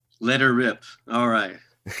Let her rip. All right.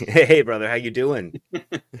 Hey, brother, how you doing?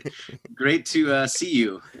 Great to see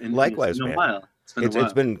you. And it's Likewise, been a man. while. It's been a It's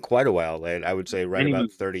while. been quite a while, and I would say right Many about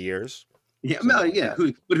moons. 30 years, Yeah, something well, like yeah.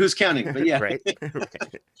 that. But who's counting? But yeah, Right?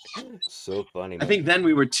 Right. So funny, I man. think then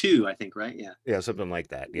we were two. I think, right? Yeah. Yeah, something like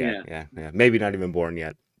that. Yeah, Yeah. yeah, yeah. Maybe not even born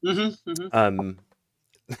yet. Mm-hmm. Um,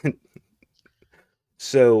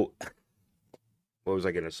 so what was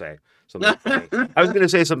I gonna say? Something funny. I was Mm-hmm. gonna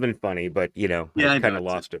say something funny, but I Yeah, I kind know. of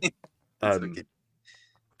lost it. It's okay. Um,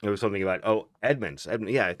 it was something about Edmonds.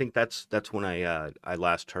 Yeah, I think that's when I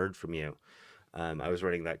last heard from you. I was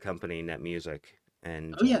running that company, Net Music,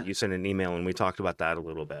 and Oh yeah, you sent an email, and we talked about that a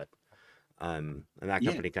little bit. And that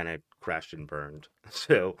yeah, company kind of crashed and burned.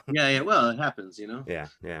 So yeah, yeah. Well, it happens, yeah,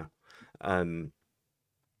 yeah. Um,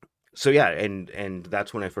 so yeah, and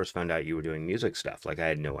that's when I first found out you were doing music stuff. Like I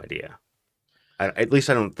had no idea. At least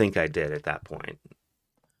I don't think I did at that point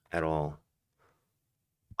at all.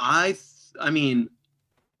 I mean,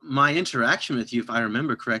 my interaction with you, if I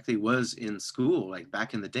remember correctly, was in school, like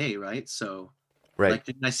back in the day, right? So, Right? like,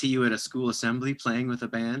 didn't I see you at a school assembly playing with a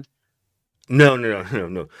band? No, no, no, no,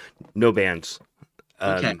 no, no bands.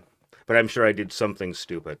 Okay. Um, but I'm sure I did something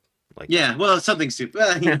stupid like that. Yeah, well, it's something stupid.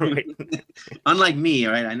 Well, Right? unlike me,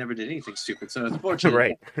 right? I never did anything stupid, so it's fortunate.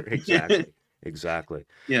 Right? Exactly. Exactly.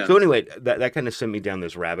 Yeah, So anyway, that kind of sent me down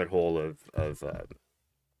this rabbit hole of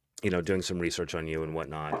doing some research on you and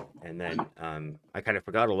whatnot. And then I kind of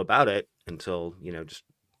forgot all about it until, just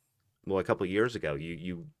a couple of years ago.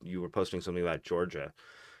 You were posting something about Georgia,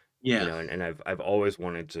 yeah, and I've always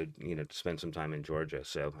wanted to, to spend some time in Georgia.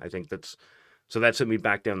 So I think that sent me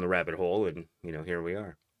back down the rabbit hole, and here we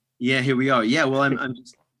are. yeah. Here we are. Yeah, well, I'm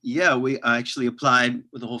just, yeah. I actually applied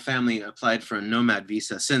with the whole family. Applied for a nomad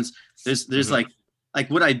visa since there's Hmm. like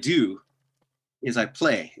what I do is I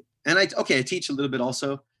play, and I teach a little bit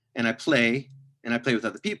also, and I play with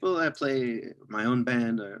other people. I play my own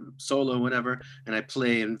band or solo, whatever, and I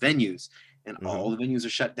play in venues, and Hmm. all the venues are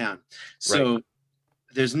shut down. Right. So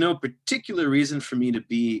there's no particular reason for me to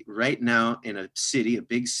be right now in a city, a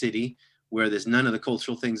big city, where there's none of the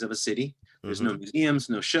cultural things of a city. There's no Hmm. museums,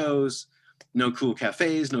 no shows, no cool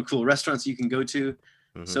cafes, no cool restaurants you can go to.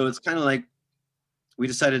 Hmm. So it's kind of like we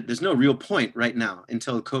decided there's no real point right now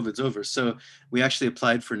until COVID's over. So we actually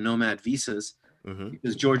applied for nomad visas Hmm.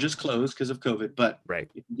 because Georgia's closed because of COVID. But Right.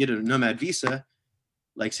 if you get a nomad visa,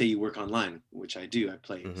 like say you work online, which I do, I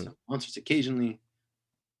play Hmm. some concerts occasionally,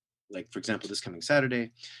 like for example, this coming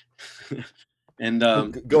Saturday. and Well,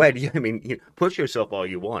 go ahead. I mean, push yourself all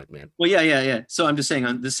you want, man. Well, yeah, yeah, yeah. So I'm just saying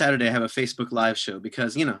on this Saturday I have a Facebook live show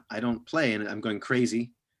because I don't play and I'm going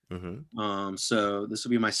crazy. Hmm. So this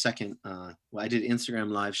will be my second. Well, I did Instagram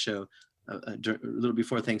live show a little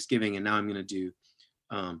before Thanksgiving, and now I'm going to do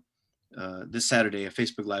um, this Saturday a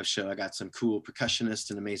Facebook live show. I got some cool percussionist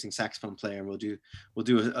and amazing saxophone player, and we'll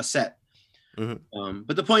do a set. Hmm.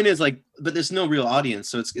 But the point is but there's no real audience,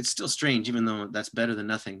 so it's still strange, even though that's better than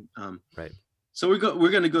nothing. Right. So we're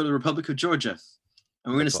going to go to the Republic of Georgia,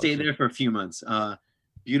 and we're going to That's stay awesome. there for a few months.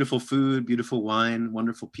 Beautiful food, beautiful wine,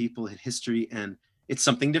 wonderful people and history, and it's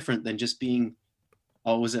something different than just being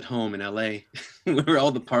always at home in LA, where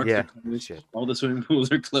all the parks are Yeah. closed, Shit. all the swimming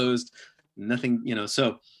pools are closed, nothing.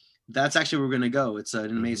 So that's actually where we're going to go. It's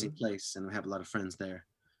an amazing Hmm. place, and we have a lot of friends there.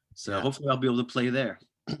 So Yeah. hopefully I'll be able to play there.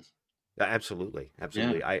 Absolutely. Yeah.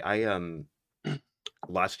 Absolutely. I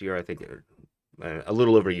last year, I think, a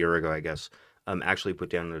little over a year ago, I guess, actually put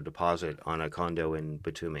down a deposit on a condo in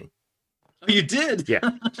Batumi. Oh, you did? Yeah.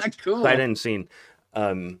 Sight Cool. unseen. I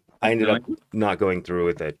I had ended no up idea. not going through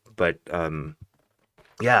with it, but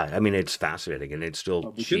yeah, I mean, it's fascinating and it's still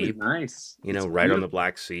Oh, Batumi is cheap, nice. It's right on the beautiful.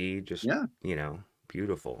 Black Sea, just, Yeah.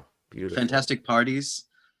 beautiful, beautiful. Fantastic parties,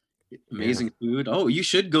 Yeah. amazing food. Oh, you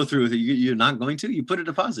should go through with it. You're not going to? You put a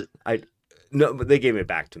deposit. I No, but they gave it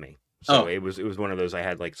back to me. So Oh, it was one of those. I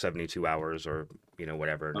had like 72 hours or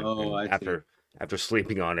whatever, oh, and I see. after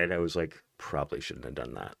sleeping on it, I was like, probably shouldn't have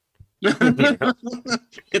done that. you know?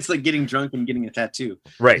 It's like getting drunk and getting a tattoo.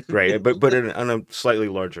 Right, right. But on a slightly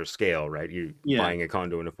larger scale, right? You Yeah. buying a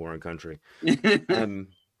condo in a foreign country. Um,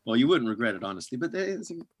 Well, you wouldn't regret it, honestly, but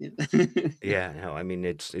yeah. yeah, no, I mean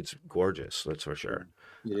it's gorgeous, that's for Yeah, sure.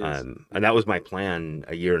 it is. And that was my plan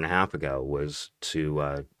a year and a half ago was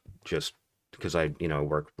to just because I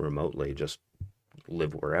work remotely, just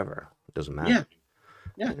live wherever. It doesn't Yeah, matter,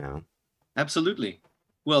 yeah, you know. absolutely.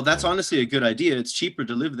 Well, that's Um, honestly a good idea. It's cheaper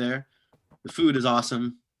to live there. The food is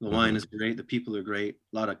awesome. The wine mhm. is great. The people are great.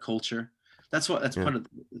 A lot of culture. That's Yeah. part of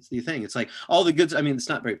it's the thing. It's like all the goods. I mean, it's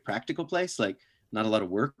not a very practical place. Like not a lot of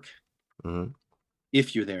work Hmm.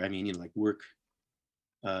 if you're there. I mean, like work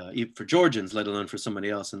for Georgians, let alone for somebody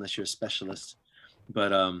else, unless you're a specialist.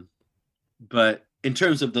 but but in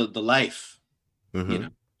terms of the life, you Hmm. know,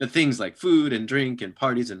 the things like food and drink and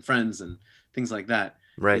parties and friends and things like that,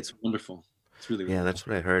 Right. it's wonderful. It's really Yeah, wonderful. that's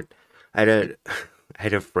what I heard. I had a I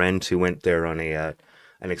had a friend who went there on a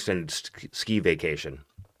an extended ski vacation.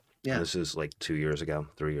 Yeah. This is like 2 years ago,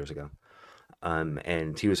 3 years ago.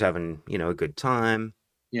 And he was having, a good time.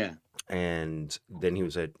 Yeah. And then he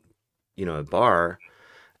was at, a bar,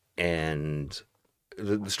 and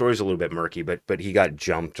the story's a little bit murky, but he got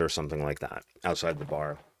jumped or something like that outside the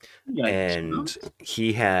bar. Yeah. And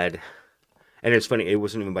he had, and it's funny, it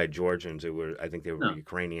wasn't even by Georgians. I think they were No.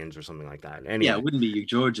 Ukrainians or something like that. Yeah, it Anyway, wouldn't be you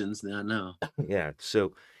Georgians. No, no. yeah.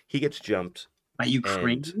 So he gets jumped, By and,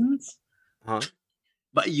 Ukrainians? huh?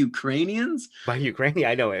 By Ukrainians? By Ukrainian,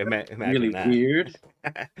 I know. Imagine Really that. weird.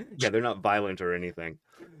 Yeah, they're not violent or anything.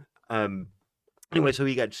 Um, Anyway, so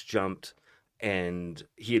he got jumped, and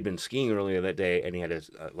he had been skiing earlier that day, and he had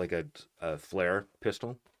a flare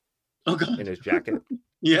pistol Oh in God. his jacket.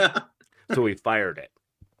 Yeah. So he fired it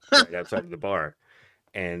right outside of the bar,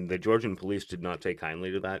 and the Georgian police did not take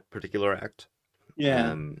kindly to that particular act.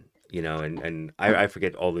 Yeah. And I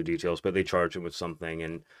forget all the details, but they charged him with something,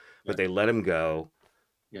 but Yeah. they let him go,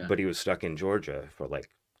 Yeah. but he was stuck in Georgia for like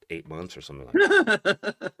 8 months or something like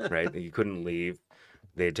that. Right? He couldn't leave.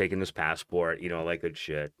 They had taken his passport, all that good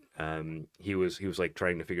shit. He was like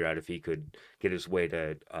trying to figure out if he could get his way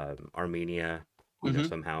to Armenia, Hmm.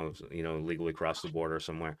 somehow, legally cross the border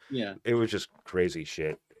somewhere. Yeah. It was just crazy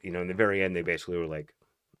shit. In the very end, they basically were like,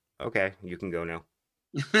 "Okay, you can go now."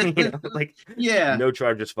 Like Yeah. no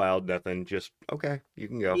charges filed, nothing. Just okay, you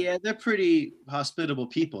can go. Yeah, they're pretty hospitable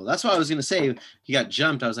people. That's why I was gonna say he got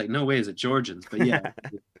jumped. I was like, no way is it Georgians. But yeah,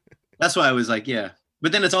 that's why I was like, yeah.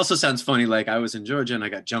 But then it also sounds funny, like I was in Georgia and I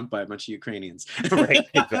got jumped by a bunch of Ukrainians. Right?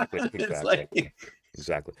 Exactly. It's Exactly.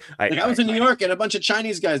 Exactly. I, like I I, was in New York and a bunch of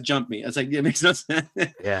Chinese guys jumped me. It's like it makes no sense.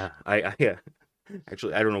 yeah. Yeah.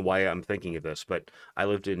 Actually, I don't know why I'm thinking of this, but I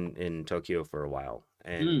lived in Tokyo for a while,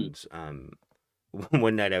 Mm, and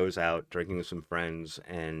one night I was out drinking with some friends,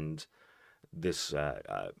 and this,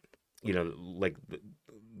 like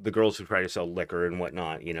the girls who try to sell liquor and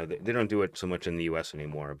whatnot, they don't do it so much in the U.S.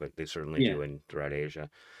 anymore, but they certainly yeah, do throughout Asia.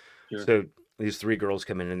 sure. So these three girls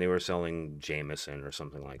come in and they were selling Jameson or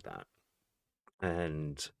something like that,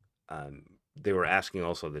 and they were asking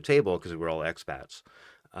also the table because we were all expats,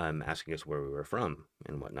 asking us where we were from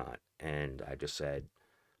and whatnot, and I just said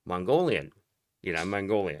Mongolian. I'm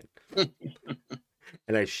Mongolian.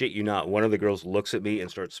 And I shit you not, one of the girls looks at me and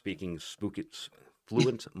starts speaking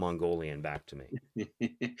fluent Mongolian back to me.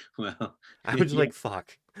 Well, I was yeah, like,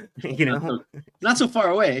 fuck, you not know? so, not so far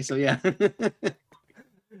away. So yeah,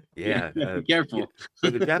 yeah, Yeah. be careful. So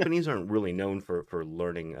the Japanese aren't really known for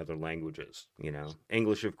learning other languages,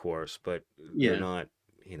 English, of course, but they're Yeah, not,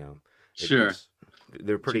 it, sure. it's, they're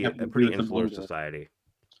So you pretty, have a to do pretty with the insular Mongol. society.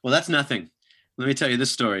 Well, that's nothing. Let me tell you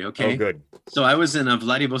this story, Oh, okay? good. So I was in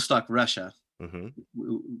Vladivostok, Russia.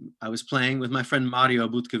 Mm-hmm. I was playing with my friend Mario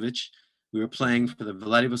Butkovich. We were playing Mm-hmm. for the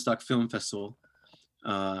Vladivostok Film Festival.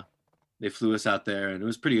 Uh, they flew us out there, and it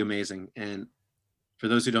was pretty amazing. And for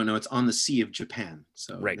those who don't know, it's on the Sea of Japan,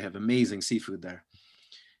 so Right. they have amazing seafood there.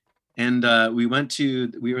 And we were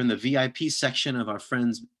in the VIP section of our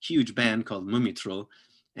friend's huge band called Mumitrol,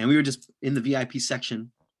 and we were just in the VIP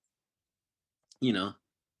section, you know,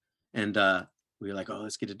 and we were like, oh,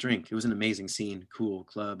 let's get a drink. It was an amazing scene, cool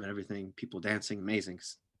club and everything, people dancing, amazing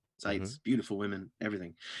Mm-hmm. sights, beautiful women,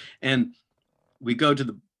 everything. And we go to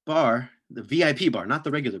the bar, the VIP bar, not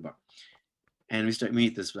the regular bar. And we start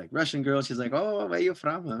meet this like Russian girl. She's like, "Oh, where are you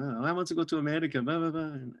from? I want to go to America." Blah blah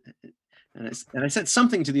blah. And I said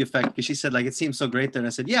something to the effect because she said like it seems so great there. And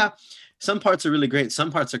I said, "Yeah, some parts are really great.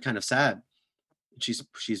 Some parts are kind of sad." And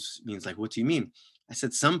she's means like, "What do you mean?" I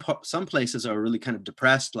said, some places are really kind of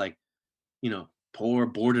depressed, like poor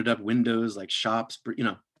boarded up windows, like shops, kind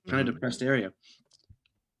of Mm-hmm. depressed area.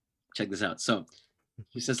 Check this out. So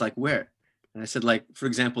she says like, "Where?" And I said like, for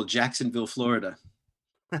example, Jacksonville, Florida.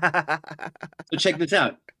 So check this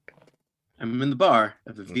out. I'm in the bar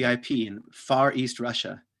of a Mm-hmm. VIP in Far East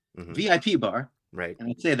Russia, Mm-hmm. VIP bar, Right. and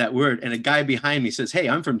I say that word, and a guy behind me says, "Hey,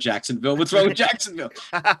 I'm from Jacksonville. What's wrong with Jacksonville?"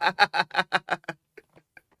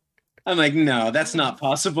 I'm like, "No, that's not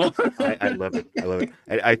possible." I love it. I love it.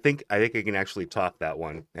 I think I can actually top that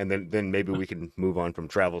one, and then maybe we can move on from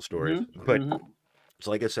travel stories. Hmm. But Hmm. so,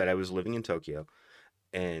 like I said, I was living in Tokyo,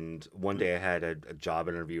 and one day I had a job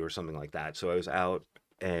interview or something like that. So I was out,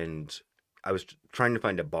 and I was trying to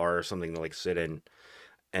find a bar or something to like sit in.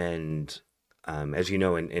 And as you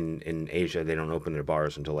know, in Asia, they don't open their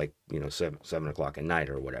bars until like 7 o'clock at night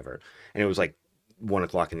or whatever. And it was like 1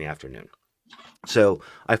 o'clock in the afternoon. So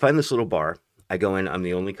I find this little bar. I go in, I'm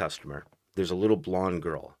the only customer. There's a little blonde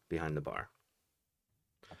girl behind the bar.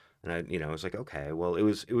 And I was like, okay, well, it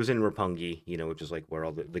was in Roppongi, which is like where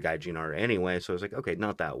all the gaijin are anyway. So I was like, okay,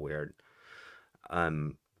 not that weird.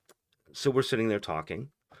 Um, so we're sitting there talking,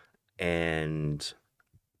 and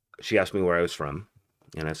she asked me where I was from,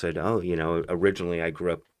 and I said, oh, originally I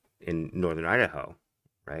grew up in northern Idaho,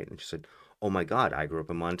 right? And she said, oh my God, I grew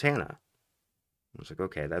up in Montana. I was like,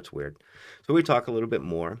 okay, that's weird. So we talk a little bit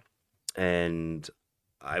more, and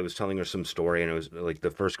I was telling her some story, and it was like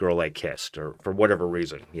the first girl I kissed, or for whatever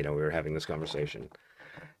reason, we were having this conversation.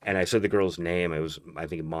 And I said the girl's name. It was, I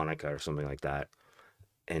think, Monica or something like that.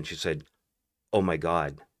 And she said, oh my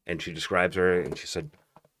God. And she describes her, and she said,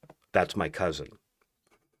 that's my cousin.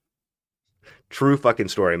 True fucking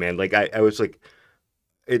story, man. Like, I was like,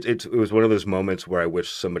 it was one of those moments where I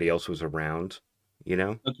wish somebody else was around, you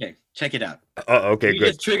know? Okay, check it out. Oh, okay, You good.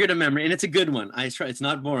 just triggered a memory, and it's a good one. It's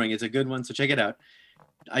not boring. It's a good one, so check it out.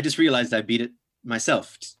 I just realized I beat it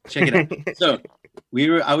myself. Check it out. So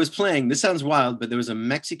I was playing. This sounds wild, but there was a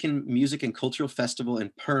Mexican music and cultural festival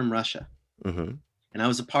in Perm, Russia, Mm-hmm. and I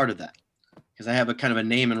was a part of that because I have a kind of a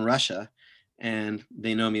name in Russia, and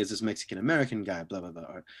they know me as this Mexican American guy. Blah blah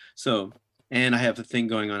blah. So, and I have a thing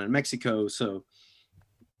going on in Mexico, so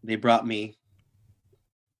they brought me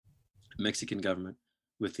Mexican government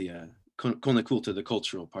with the con la culta, the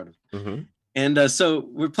cultural part of it. Mm-hmm. And so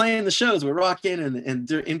we're playing the shows, we're rocking, and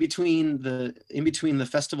they're in between the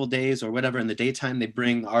festival days or whatever. In the daytime, they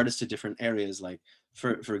bring artists to different areas, like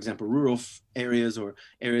for example, rural areas or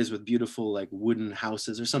areas with beautiful like wooden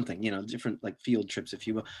houses or something, different like field trips, if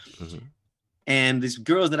you will. Mm-hmm. And these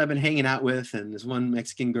girls that I've been hanging out with, and this one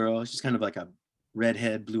Mexican girl, she's kind of like a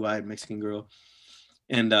redhead, blue-eyed Mexican girl,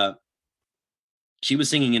 and she was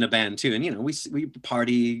singing in a band too. And we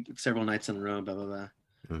party several nights in a row, blah blah blah.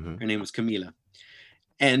 Mm-hmm. Her name was Camila.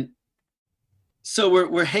 And so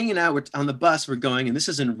we're hanging out. We're on the bus. We're going, and this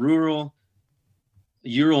is in rural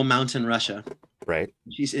Ural Mountain, Russia. Right.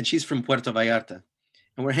 She's from Puerto Vallarta,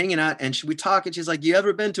 and we're hanging out. And we talk, and she's like, "You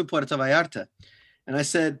ever been to Puerto Vallarta?" And I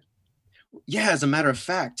said, "Yeah, as a matter of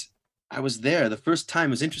fact, I was there. The first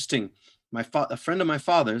time was interesting. A friend of my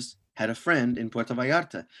father's had a friend in Puerto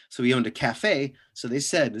Vallarta, so he owned a cafe. So they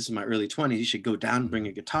said, this is my early 20s. You should go down, bring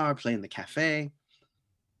a guitar, play in the cafe."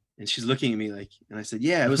 And she's looking at me like, and I said,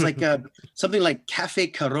 yeah, it was like something like Cafe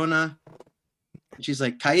Corona. And she's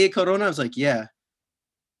like, Calle Corona? I was like, yeah.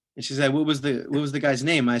 And she's like, what was the guy's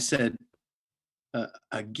name? I said,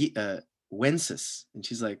 Wences. And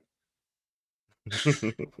she's like,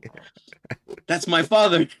 that's my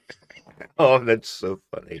father. Oh, that's so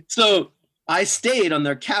funny. So I stayed on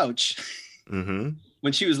their couch Mm-hmm.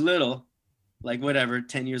 when she was little, like whatever,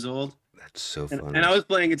 10 years old. That's so funny. And I was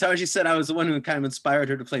playing guitar. She said I was the one who kind of inspired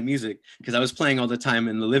her to play music because I was playing all the time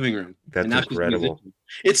in the living room. That's incredible.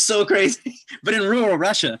 It's so crazy. But in rural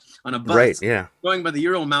Russia, on a bus, Right, yeah. going by the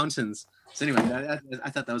Ural Mountains. So anyway, I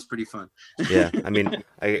thought that was pretty fun. Yeah, I mean,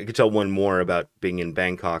 I could tell one more about being in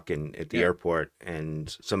Bangkok and at the airport,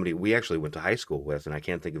 and somebody we actually went to high school with, and I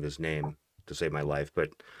can't think of his name to save my life,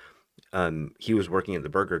 but he was working at the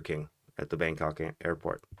Burger King at the Bangkok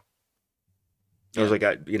airport. I was like,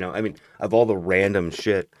 I mean, of all the random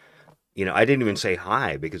shit, I didn't even say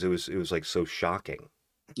hi because it was like so shocking.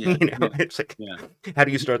 Yeah, It's like, how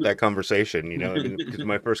do you start that conversation? Because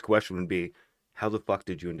my first question would be, how the fuck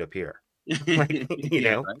did you end up here? Like,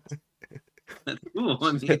 Right? That's cool.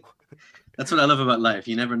 I mean, that's what I love about life.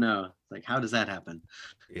 You never know. Like, how does that happen?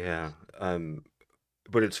 Yeah.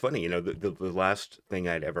 But it's funny, the last thing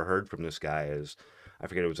I'd ever heard from this guy is, I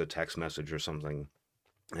forget, it was a text message or something.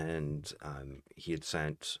 And he had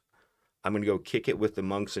sent, I'm going to go kick it with the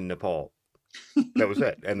monks in Nepal. That was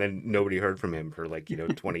it. And then nobody heard from him for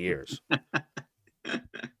 20 years.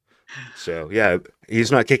 So, yeah,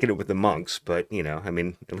 he's not kicking it with the monks, but, I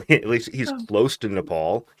mean, at least he's close to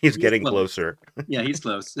Nepal. He's getting closer. Yeah, he's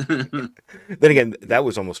close. Then again, that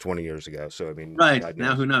was almost 20 years ago. So, I mean, right.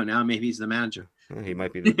 Now, who knows? Now maybe he's the manager. He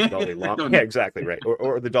might be the Dalai Lama. Yeah, exactly, right.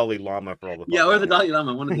 Or the Dalai Lama for all the or the Dalai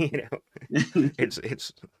Lama. One of the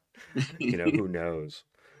it's who knows.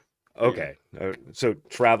 Okay, so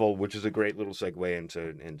travel, which is a great little segue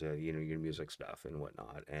into your music stuff and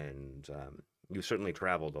whatnot, and you've certainly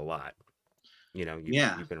traveled a lot. You've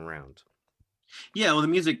been around. Yeah, well, the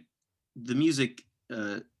music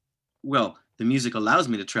allows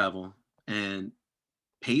me to travel and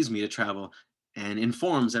pays me to travel and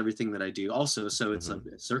informs everything that I do also. So it's a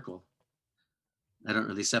circle. I don't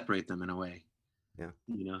really separate them in a way. Yeah.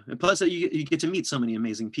 And plus you get to meet so many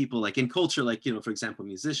amazing people, like in culture, like, for example,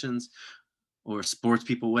 musicians, or sports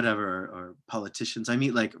people, whatever, or politicians. I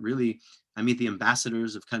meet like really, I meet the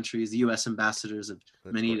ambassadors of countries, the U.S. ambassadors of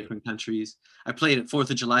That's many great. different countries. I played at Fourth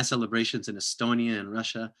of July celebrations in Estonia and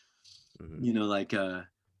Russia. Hmm. You know, like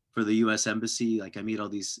for the U.S. embassy, like I meet all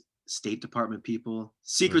these State Department people,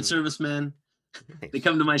 Secret Hmm. Service men. They Nice.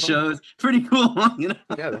 come to my Fun. shows. Pretty cool, you know.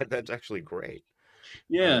 Yeah, that's actually great.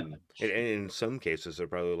 Yeah, And in some cases, they're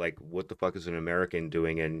probably like, "What the fuck is an American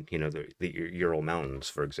doing in, the Ural Mountains,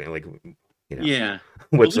 for example? Like, you know, yeah.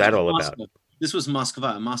 Well, what's this that was all about?" Moscow. This was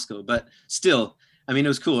Moscow, but still, I mean, it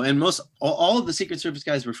was cool. And all of the Secret Service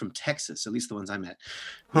guys were from Texas, at least the ones I met.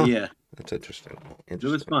 But Huh? yeah, That's interesting. it was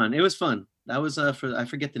Interesting. fun. It was fun. That was for I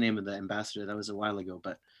forget the name of the ambassador. That was a while ago,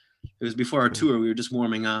 but it was before our Yeah. tour. We were just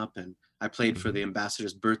warming up, and I played for Hmm. the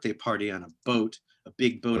ambassador's birthday party on a boat, a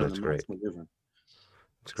big Oh, boat on the that's great. Moscow River.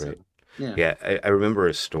 That's So great. yeah, Yeah, I remember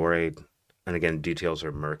a story, and again, details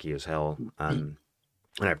are murky as hell. And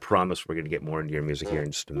I promise we're gonna get more into your music here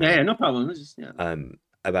in just a yeah, minute. no problem. It was just yeah,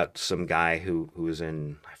 About some guy who was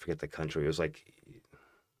in, I forget the country. It was like,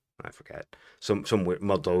 I forget, some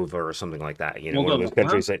Moldova or something like that. One of Moldova. those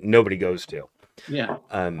countries that nobody goes to. Yeah,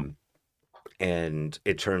 Um, and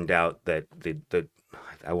it turned out that the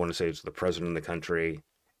I want to say it's the president of the country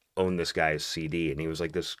owned this guy's CD, and he was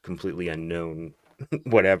like this completely unknown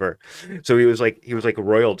whatever. So he was like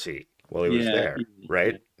royalty while he was yeah, there, yeah,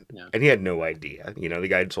 right? yeah, And he had no idea. The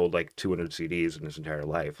guy had sold like 200 CDs in his entire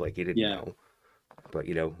life. Like he didn't yeah. know. But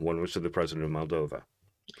one was to the president of Moldova.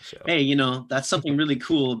 So Hey, that's something really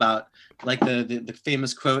cool about like the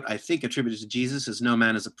famous quote I think attributed to Jesus is "No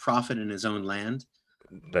man is a prophet in his own land."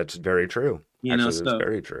 that's very true. Actually, that's So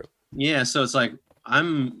very true. yeah, so it's like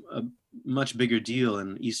I'm a much bigger deal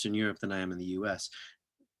in Eastern Europe than I am in the U.S.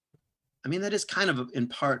 I mean, that is kind of in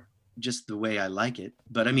part just the way I like it,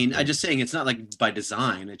 but I mean, I Right. just saying it's not like by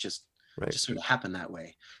design. It Right. just sort of happened that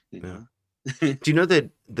way, you Yeah. know. Do you know the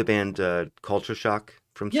band Culture Shock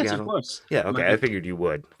from Yes, of Seattle? course. Yeah. My Okay. I figured you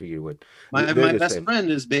would. Figured you would. my They're my the best same. friend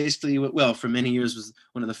is basically well for many years was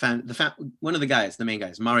one of one of the guys, the main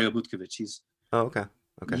guys, Mario Butkovich. Oh, okay.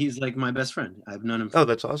 Okay. He's like my best friend. I've known him Oh,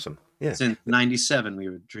 that's awesome. Yeah. since '97. We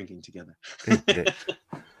were drinking together. Yeah.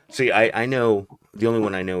 See, I know the only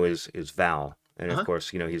one I know is Val, and of Uh-huh. course,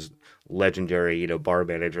 he's legendary, bar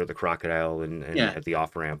manager at the Crocodile and Yeah. at the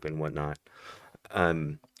off ramp and whatnot.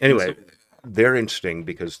 So Anyway, they're interesting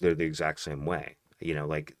because they're the exact same way.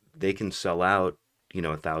 Like they can sell out,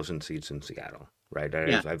 1,000 seats in Seattle, right?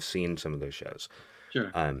 yeah, I've seen some of those shows.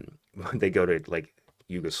 sure, Um, they go to like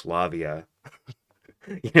Yugoslavia,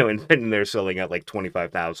 and they're selling out like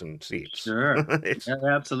 25,000 seats. sure. It's Yeah,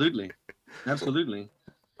 absolutely, absolutely.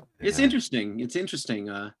 It's yeah. interesting. It's interesting.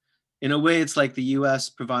 In a way, it's like the U.S.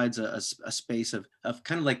 provides a space of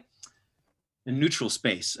kind of like a neutral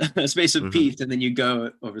space, a space of Hmm. peace, and then you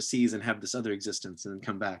go overseas and have this other existence and then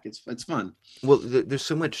come back. It's fun. Well, there's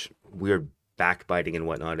so much weird backbiting and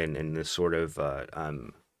whatnot, and this sort of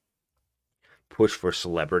push for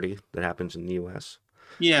celebrity that happens in the U.S.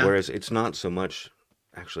 Yeah, Whereas it's not so much.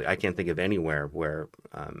 Actually, I can't think of anywhere where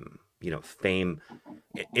fame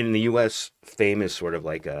in the U.S. fame is sort of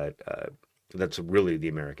like a that's really the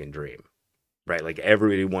American dream, right? Like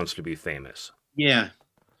everybody wants to be famous. yeah.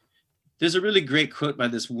 There's a really great quote by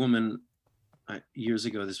this woman years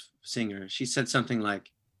ago. This singer, she said something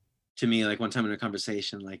like to me like one time in a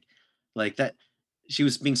conversation, like that. She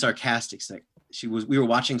was being sarcastic. Like we were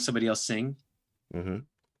watching somebody else sing, Hmm.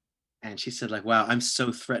 and she said like, "Wow, I'm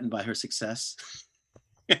so threatened by her success."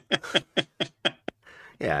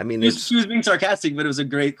 Yeah, I mean She it's was being sarcastic, but it was a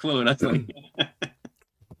great quote. I was like,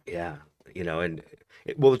 yeah, and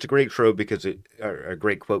well, it's a great show because or a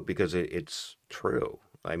great quote because it's true.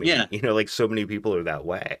 I mean, yeah, like so many people are that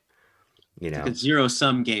way, you it's like a know.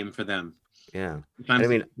 zero-sum game for them. Yeah, and I Sometimes,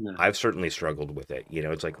 mean, yeah, I've certainly struggled with it.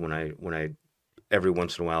 It's like when I every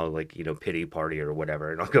once in a while, like pity party or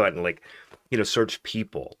whatever, and I'll go out and like search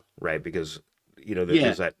people, right? Because yeah,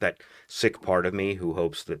 there's that sick part of me who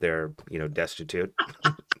hopes that they're destitute,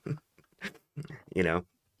 you know.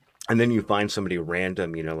 And then you find somebody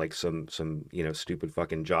random, like some stupid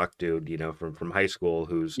fucking jock dude, from high school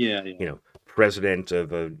who's yeah, yeah. president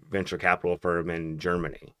of a venture capital firm in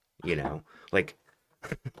Germany, like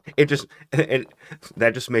it just and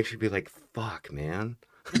that just makes you be like, fuck, man,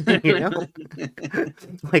 you know,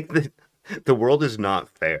 like the world is not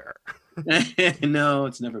fair. No,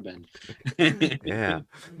 it's never been. Yeah.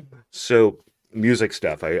 So music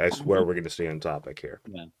stuff. I swear we're gonna stay on topic here.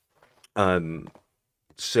 Yeah. Um.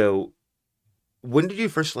 So when did you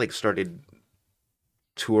first like started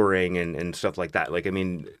touring and stuff like that? Like, I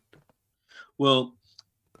mean, Well,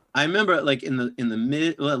 I remember like in the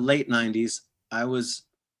late '90s, I was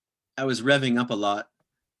I was revving up a lot.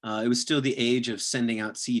 It was still the age of sending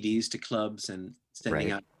out CDs to clubs and sending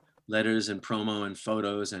Right. out letters and promo and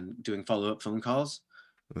photos and doing follow-up phone calls.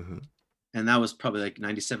 Hmm. And that was probably like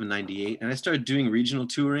 97, 98. And I started doing regional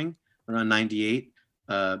touring around 98.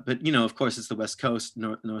 But, of course, it's the West Coast,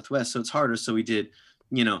 Northwest, so it's harder. So we did,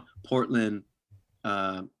 Portland,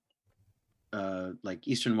 uh, like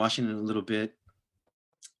Eastern Washington a little bit,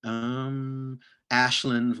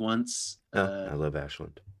 Ashland once, Oh, I love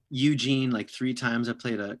Ashland. Eugene like 3 times. I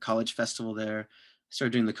played a college festival there. I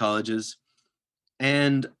started doing the colleges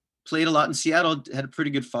and played a lot in Seattle. Had a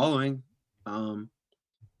pretty good following. In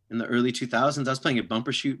the early 2000s, I was playing at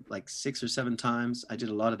Bumbershoot like 6 or 7 times. I did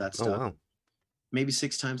a lot of that Oh stuff. wow. Maybe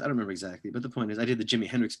 6 times. I don't remember exactly, but the point is, I did the Jimi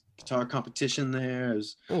Hendrix guitar competition there. I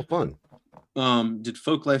was Oh, fun. did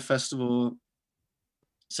Folklife Festival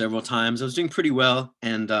several times. I was doing pretty well,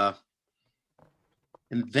 and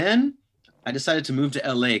then I decided to move to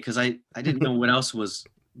LA because I didn't know what else was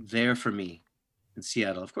there for me in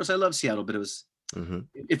Seattle. Of course, I love Seattle, but Hmm.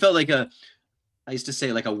 it felt like I used to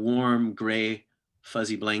say like a warm gray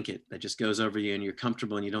fuzzy blanket that just goes over you and you're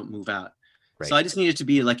comfortable and you don't move out. So Right. I just needed to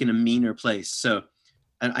be like in a meaner place. So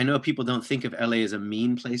I know people don't think of LA as a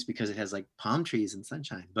mean place because it has like palm trees and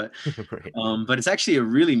sunshine, but Right. but it's actually a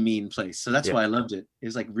really mean place. So that's Yeah. why I loved it. It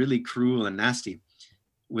was like really cruel and nasty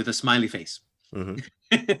with a smiley face. Hmm.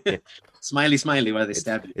 Yeah. Smiley, smiley, while they It's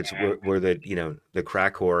stab you. it's where the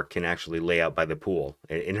crack whore can actually lay out by the pool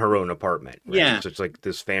in her own apartment, right? Yeah, So it's like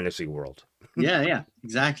this fantasy world. yeah,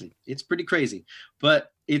 exactly. It's pretty crazy,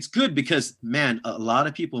 but it's good because man, a lot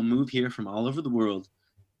of people move here from all over the world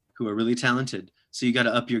who are really talented. So you got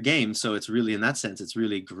to up your game. So it's really, in that sense, it's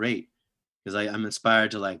really great because I'm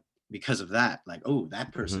inspired to like, because of that, like, oh, that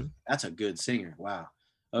Hmm. person, that's a good singer. Wow.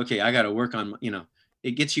 Okay, I got to work on,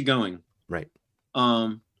 it gets you going. Right.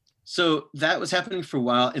 Um, so that was happening for a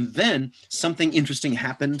while, and then something interesting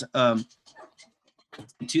happened.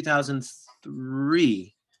 In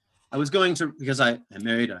 2003, I was going to because I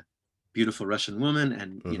married a beautiful Russian woman,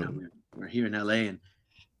 and Hmm. we're here in LA, and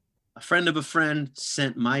a friend of a friend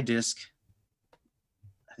sent my disc,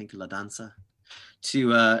 I think La Danza,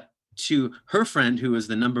 to her friend who was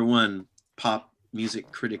the #1 pop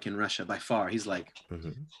music critic in Russia by far. He's like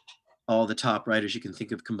Hmm. all the top writers you can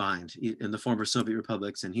think of combined in the former Soviet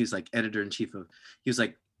republics, and he's like editor-in-chief of. He was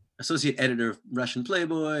like associate editor of Russian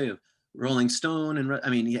Playboy, of Rolling Stone, and I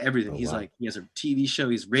mean everything. Oh He's wow. like he has a TV show,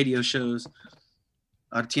 he's radio shows.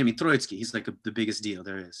 Artemy Troitsky, he's like the biggest deal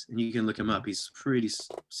there is, and you can look him Hmm. up. He's pretty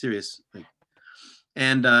serious, like,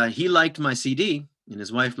 and he liked my CD, and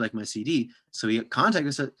his wife liked my CD, so he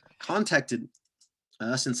contacted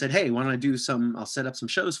us and said, "Hey, why don't I do some? I'll set up some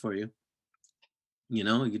shows for you. You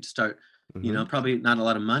could start, Hmm. probably not a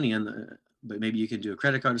lot of money, but maybe you can do a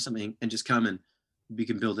credit card or something, and just come and we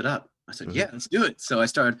can build it up." I said, Hmm. "Yeah, let's do it." So I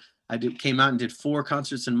started. Came out and did 4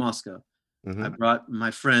 concerts in Moscow. I Hmm. brought my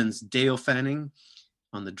friends Dale Fanning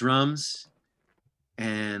on the drums,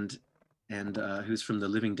 and who's from the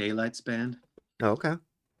Living Daylights band, Oh, okay.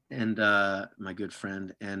 and my good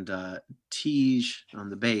friend, and Tej on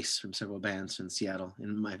the bass from several bands from Seattle.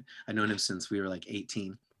 And I've known him since we were like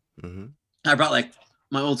 18. Hmm. I brought like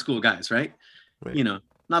my old school guys, right? Right. You know,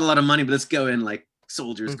 not a lot of money, but let's go in like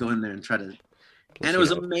soldiers, Hmm. go in there and try to. And Plus, it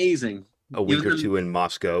was amazing. a It week was, or two in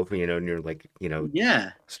Moscow, and you're like,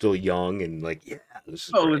 yeah. still young and like, yeah, this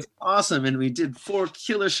is Oh, it was great. awesome. And we did 4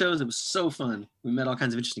 killer shows. It was so fun. We met all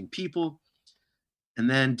kinds of interesting people, and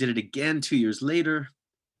then did it again 2 years later.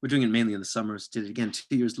 We're doing it mainly in the summers. Did it again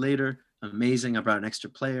 2 years later. Amazing. I brought an extra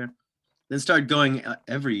player. Then started going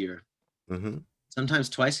every year, Hmm. sometimes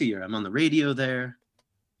twice a year. I'm on the radio there.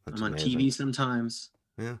 That's I'm on amazing. TV sometimes.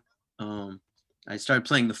 Yeah. Um, I started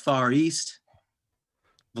playing the Far East,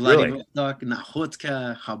 Really? Vladivostok,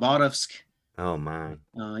 Nakhotka, Khabarovsk, Oh man.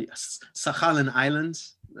 Sakhalin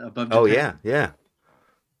Islands above Oh Japan. yeah, yeah,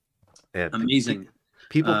 yeah. Amazing.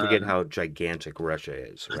 People Uh, forget how gigantic Russia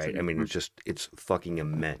is, that's right? I mean, it's fucking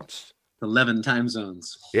immense. 11 time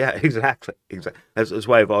zones. Yeah, exactly, exactly. That's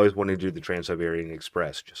why I've always wanted to do the Trans-Siberian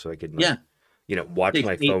Express, just so I could like, Yeah, watch takes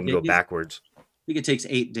my eight phone go days. backwards. I think it takes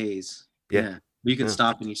 8 days. Yeah, Yeah, but you can yeah.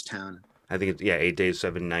 stop in each town. I think it's 8 days,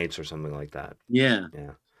 7 nights, or something like that. Yeah.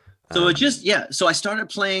 Yeah. So it Um, just So I started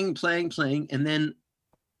playing, and then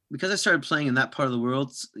because I started playing in that part of the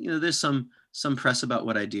world, there's some press about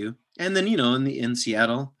what I do, and then in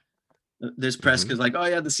Seattle, there's press mhm, because like, oh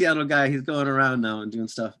yeah, the Seattle guy, he's going around now and doing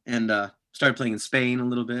stuff, and started playing in Spain a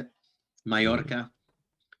little bit, mhm, Mallorca,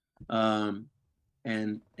 um,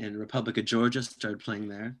 and Republic of Georgia, started playing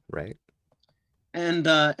there, right. and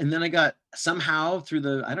then I got somehow through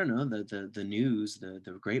the I don't know the news, the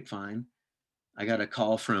grapevine, I got a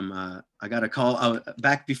call from I got a call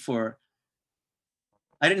back before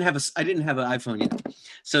I didn't have an iPhone yet.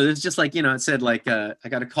 So it's just like, it said like I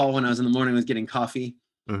got a call when I was in the morning, was getting coffee,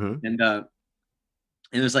 Mm-hmm. and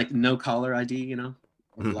it was like no caller ID, or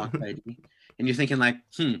blocked Mm-hmm. ID. And you're thinking like,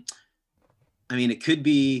 I mean, it could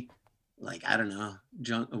be like, I don't know,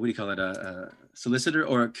 what do you call it, a solicitor,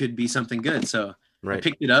 or it could be something good. So I Right.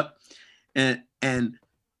 picked it up, and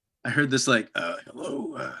I heard this like,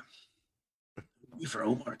 hello, you for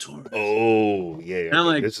Omar Torres. Oh, yeah. And I'm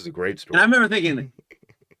Okay. like, This is a great and I story. remember thinking,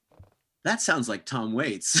 that sounds like Tom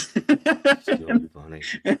Waits. So funny.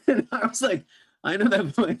 And I was like, I know that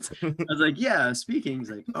voice. I was like, yeah, speaking.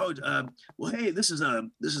 He's like, oh, well, hey, this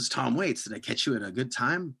is Tom Waits. Did I catch you at a good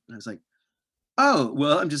time? And I was like, oh,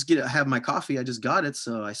 well, I'm just gonna have my coffee. I just got it,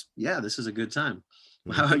 so yeah, this is a good time.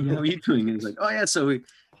 How are you doing? And he's like, oh yeah. So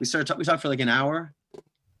we started talking. We talked for like an hour.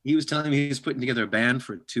 He was telling me he was putting together a band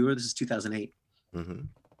for a tour. This is 2008. Mm-hmm.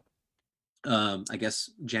 I guess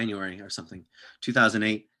January or something,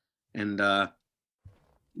 2008, and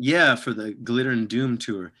yeah, for the Glitter and Doom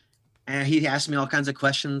tour. And he asked me all kinds of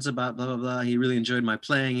questions about blah blah blah. He really enjoyed my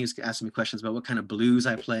playing. He was asking me questions about what kind of blues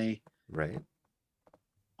I play, Right.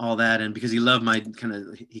 all that, and because he loved my kind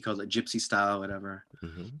of, he called it gypsy style, whatever,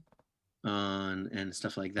 Mm-hmm. and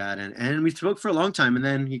stuff like that. And we spoke for a long time, and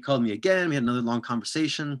then he called me again. We had another long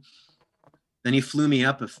conversation. Then he flew me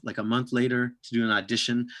up like a month later to do an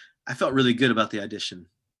audition. I felt really good about the audition.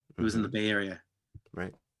 It was in the Mm-hmm. Bay Area.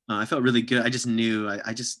 Right. I felt really good. I just knew.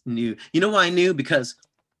 I just knew. You know why I knew? Because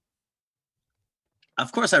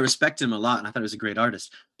of course I respected him a lot, and I thought he was a great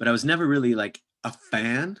artist. But I was never really like a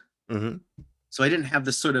fan, Mm-hmm. so I didn't have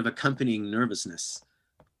this sort of accompanying nervousness.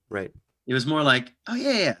 Right. It was more like, oh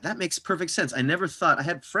yeah, that makes perfect sense. I never thought. I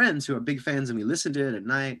had friends who are big fans, and we listened to it at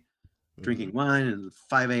night, Mm-hmm. drinking wine, and at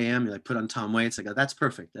 5 a.m. you like put on Tom Waits. I go, that's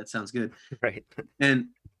perfect. That sounds good. Right. And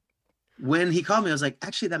when he called me, I was like,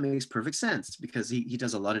 actually, that makes perfect sense, because he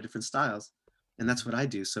does a lot of different styles, and that's what I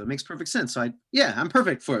do. So it makes perfect sense. So I'm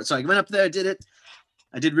perfect for it. So I went up there, did it.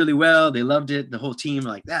 I did really well. They loved it. The whole team were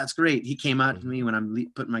like, that's great. He came out to me when I'm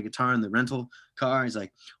putting my guitar in the rental car. He's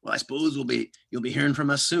like, well, I suppose you'll be hearing from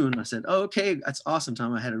us soon. I said, oh, okay, that's awesome,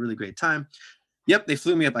 Tom. I had a really great time. Yep, they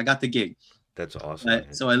flew me up. I got the gig. That's awesome,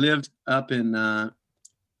 man. So I lived up in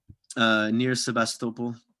near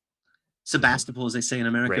Sebastopol. Sebastopol, as they say in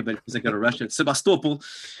America, Right. but because I go to Russia, it's Sebastopol.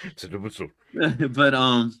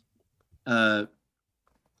 But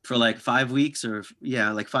for like 5 weeks, or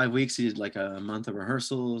like 5 weeks, he did like a month of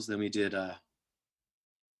rehearsals. Then we did a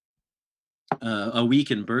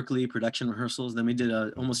week in Berkeley, production rehearsals. Then we did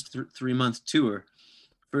a almost 3-month tour.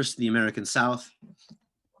 First the American South,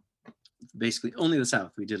 basically only the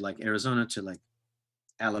South. We did like Arizona to like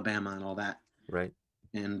Alabama and all that. Right.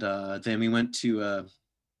 And then we went to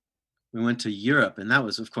Europe, and that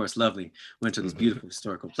was of course lovely. Went to these beautiful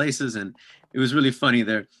historical places, and it was really funny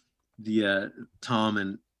there. The Tom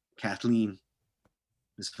and Kathleen,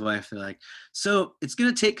 his wife, they're like, so it's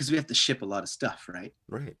gonna take, because we have to ship a lot of stuff, right?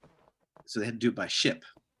 Right. So they had to do it by ship.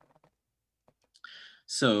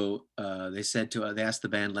 So they asked the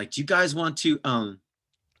band, like, do you guys want to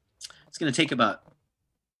it's gonna take about,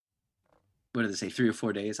 what did they say, 3 or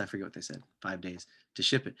 4 days? I forget what they said. 5 days to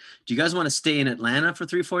ship it. Do you guys want to stay in Atlanta for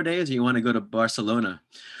 3 or 4 days, or you want to go to Barcelona?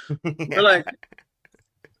 We're like,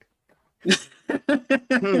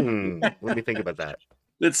 Let me think about that.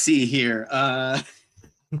 let's see here.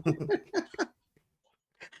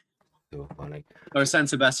 So funny. Or San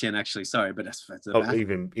Sebastian, actually. Sorry, but that's Oh,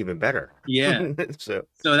 even better. Yeah. So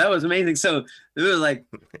that was amazing. So it was like,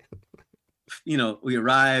 we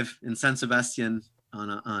arrive in San Sebastian on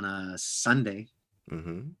a Sunday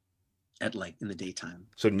at like in the daytime.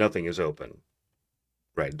 So nothing is open.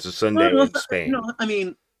 Right. It's a Sunday in Spain. I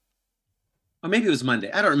mean, or maybe it was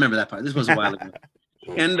Monday. I don't remember that part. This was a while ago.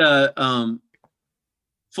 And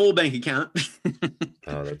full bank account.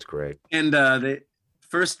 Oh, that's great. And the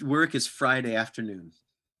first work is Friday afternoon.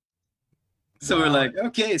 So we're like,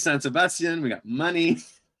 okay, San Sebastian, we got money.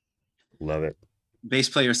 Love it. Bass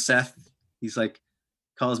player Seth, he's like,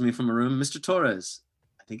 calls me from a room, Mr. Torres,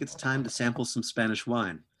 I think it's time to sample some Spanish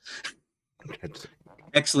wine.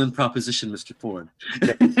 Excellent proposition, Mr. Ford.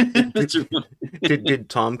 Did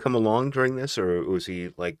Tom come along during this, or was he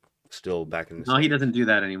like still back in the No, he doesn't do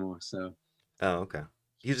that anymore. So. Oh, okay.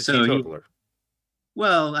 He's a teetotaler.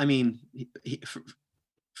 Well, I mean,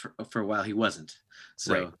 for a while he wasn't.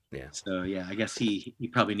 So right. Yeah. So yeah, I guess he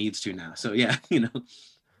probably needs to now. So yeah,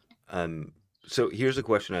 So here's a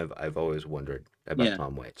question I've always wondered about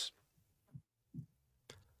Tom Waits.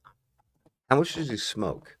 How much does he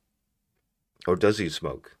smoke? Or does he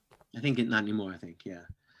smoke? I think not anymore. I think, yeah.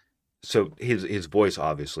 So his voice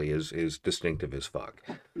obviously is distinctive as fuck.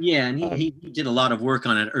 Yeah, and Um, he did a lot of work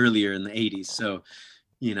on it earlier in the 80s. So,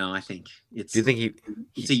 I think do you think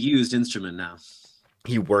it's he a used instrument now.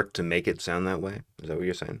 he worked to make it sound that way? Is that what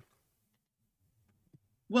you're saying?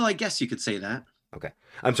 Well, I guess you could say that. Okay.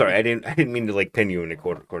 I'm sorry. Yeah. I didn't mean to like pin you in a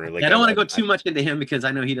corner. Yeah, Like I don't want to go too much into him because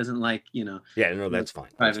I know he doesn't like, yeah, no, too much that's fine.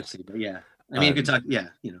 That's fine. privacy. But yeah, I mean, you could Um, talk. Yeah,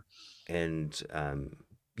 and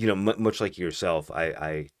much like yourself,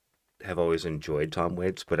 I have always enjoyed Tom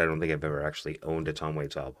Waits, but I don't think I've ever actually owned a Tom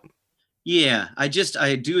Waits album. yeah. I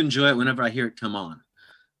do enjoy it whenever I hear it come on.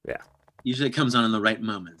 Yeah. Usually, it comes on in the right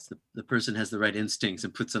moments. The person has the right instincts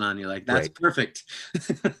and puts it on. You're like, that's Right. perfect.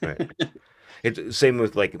 Right. It's same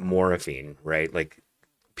with like Morphine, right? Like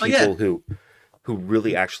Oh yeah, people who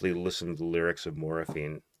really actually listen to the lyrics of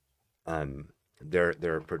Morphine, um, they're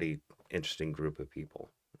a pretty interesting group of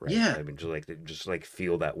people, right? yeah. I mean, just like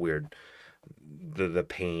feel that weird the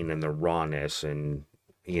pain and the rawness and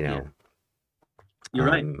you Yeah, know, you're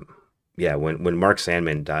right. um, yeah. When Mark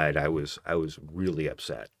Sandman died, I was really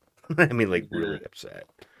upset. I mean, like Yeah. really upset.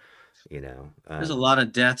 You know, There's a lot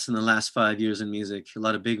of deaths in the last 5 years in music. A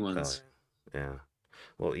lot of big oh ones. yeah.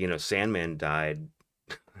 Well, Sandman died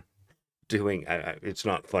doing. It's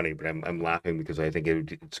not funny, but I'm laughing because I think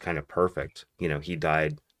it's kind of perfect. He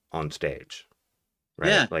died on stage, right?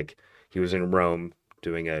 Yeah, Like he was in Rome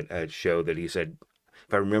doing a show that he said,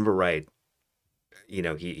 if I remember right,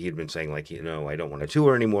 he'd been saying like, I don't want to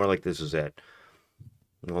tour anymore. Like this is it.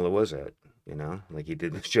 Well, it was it. Like he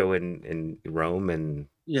did the show in Rome and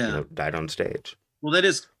yeah. died on stage. Well, that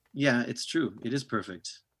is, yeah, it's true. It is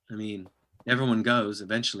perfect. I mean, everyone goes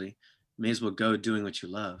eventually. May as well go doing what you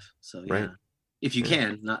love. So Right. yeah, if you Yeah.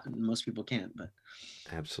 can. Not most people can't, but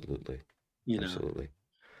Absolutely. you know. Absolutely.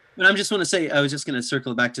 But I'm just want to say, I was just going to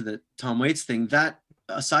circle back to the Tom Waits thing. That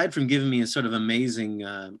aside from giving me a sort of amazing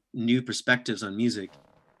new perspectives on music,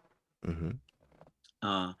 Hmm.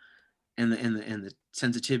 uh, and the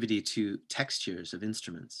sensitivity to textures of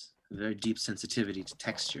instruments, a very deep sensitivity to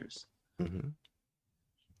textures. Hmm.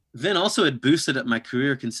 Then also it boosted up my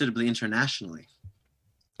career considerably internationally.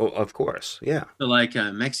 Oh, of course. Yeah. So like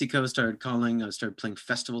Mexico started calling. I started playing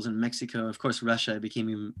festivals in Mexico. Of course, Russia became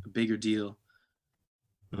even a bigger deal.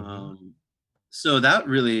 Hmm. Um, so that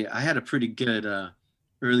really, I had a pretty good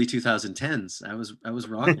early 2010s. I was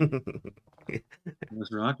rocking. I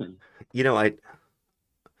was rocking. you know, I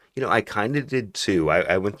I kind of did too.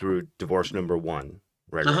 I went through divorce number one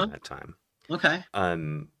right Uh huh. around that time. Okay.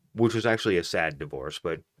 Which was actually a sad divorce,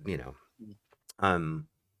 but um,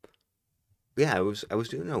 yeah, I was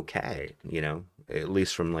doing okay, at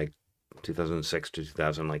least from like 2006 to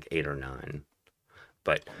 2008 or nine.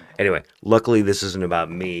 But anyway, luckily this isn't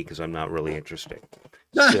about me because I'm not really interesting.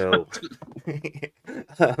 So,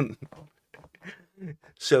 um,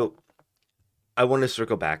 so I want to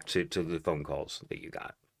circle back to the phone calls that you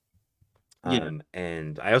got. Yeah.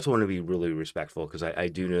 And I also want to be really respectful because I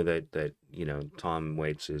do know that Tom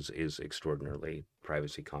Waits is extraordinarily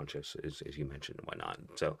privacy conscious, as you mentioned and whatnot.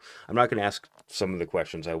 So I'm not going to ask some of the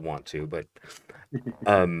questions I want to, but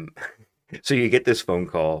um, so you get this phone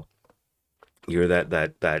call, you're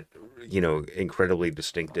that incredibly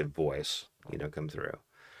distinctive voice come through,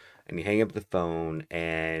 and you hang up the phone,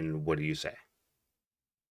 and what do you say?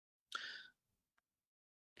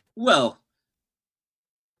 Well,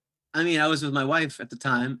 I mean, I was with my wife at the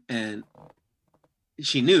time, and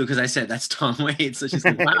she knew because I said that's Tom Waits. So she's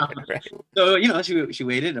like, "Wow." Right. So she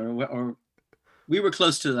waited, or we were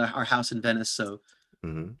close to our house in Venice, so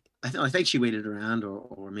Hmm. I think she waited around,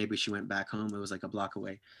 or maybe she went back home. It was like a block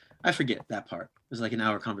away. I forget that part. It was like an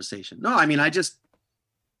hour conversation. No, I mean, I just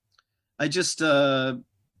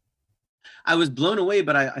I was blown away,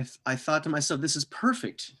 but I thought to myself, this is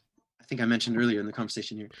perfect. I think I mentioned earlier in the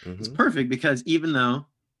conversation here, it's Hmm. perfect because even though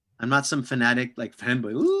I'm not some fanatic like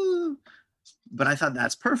fanboy, ooh, but I thought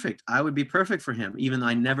that's perfect. I would be perfect for him, even though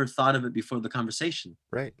I never thought of it before the conversation.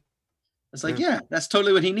 Right. It's like, Yeah. yeah, that's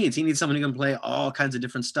totally what he needs. He needs someone who can play all kinds of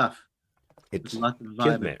different stuff with It's lots of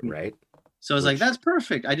vibe. Kismet, right? So I was like, Which that's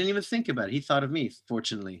perfect. I didn't even think about it. He thought of me,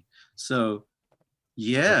 fortunately. So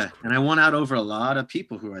that's yeah, and I won out over a lot of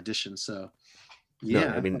people who auditioned. So no,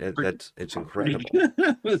 yeah, I I mean felt pretty, it's pretty incredible. good.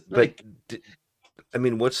 I was But like, I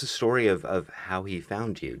mean, what's the story of how he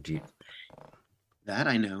found you? Do you that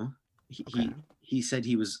I know. He, okay? he he said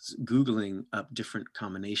he was googling up different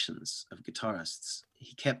combinations of guitarists.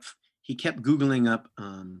 He kept googling up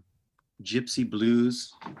gypsy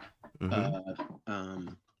blues, Hmm. uh,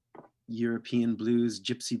 um, European blues,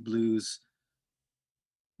 gypsy blues,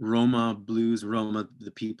 Roma blues, Roma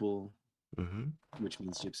the people. which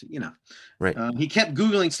means gypsy, you know. Right. He kept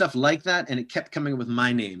Googling stuff like that, and it kept coming up with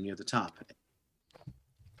my name near the top.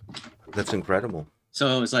 That's incredible.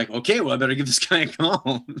 So it's like, okay, well, I better give this guy a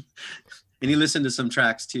call. And he listened to some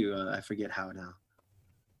tracks too. I forget how now.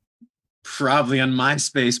 Probably on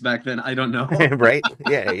MySpace back then. I don't know. Right?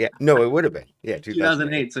 Yeah. No, it would have been. Yeah,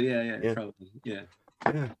 2008. So yeah, probably. Yeah.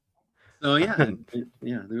 So yeah,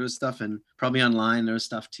 there was stuff, and probably online there was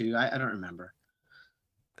stuff too. I don't remember.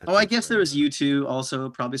 That's I guess there was YouTube also,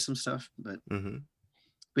 probably some stuff, but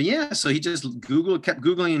yeah. So he just kept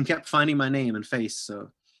Googling and kept finding my name and face.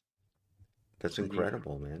 So that's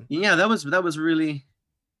incredible, man. Yeah, that was really,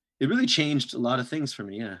 it really changed a lot of things for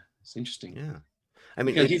me. Yeah, it's interesting. Yeah, I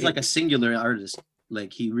mean, because he's like a singular artist.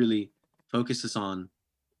 Like he really focuses on.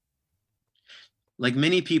 Like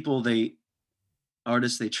many people,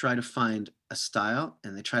 artists, they try to find a style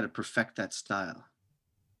and they try to perfect that style.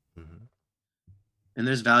 And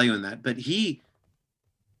there's value in that, but he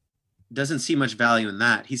doesn't see much value in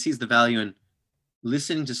that. He sees the value in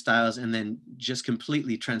listening to styles and then just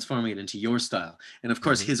completely transforming it into your style. And of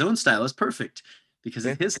course, his own style is perfect because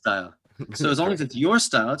it's his style. So as long as it's your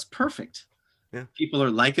style, it's perfect. Yeah. People are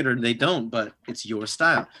like it or they don't, but it's your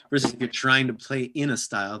style. Versus if you're trying to play in a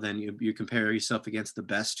style, then you compare yourself against the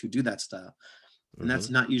best who do that style. And that's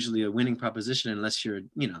not usually a winning proposition unless you're,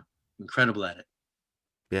 incredible at it.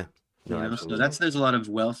 Yeah. No, so there's a lot of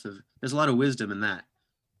there's a lot of wisdom in that.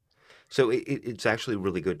 So it's actually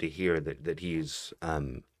really good to hear that he's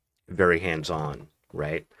very hands-on,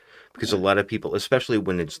 right? Because a lot of people, especially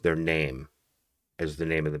when it's their name as the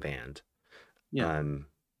name of the band,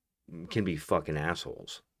 can be fucking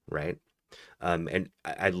assholes, right? And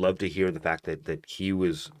I'd love to hear the fact that he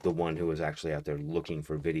was the one who was actually out there looking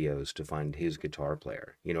for videos to find his guitar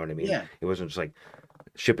player. You know what I mean? Yeah. It wasn't just like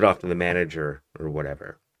ship it off to the manager or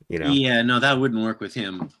whatever. You know? Yeah, no, that wouldn't work with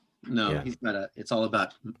him. No, he's got it's all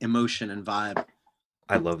about emotion and vibe.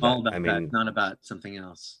 I love that. All about that, not about something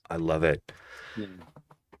else. I love it. Yeah.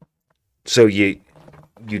 So you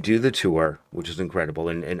do the tour, which is incredible,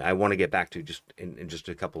 and I want to get back to just in just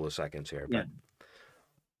a couple of seconds here. But,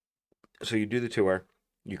 so you do the tour,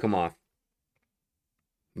 you come off,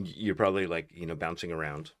 you're probably like, bouncing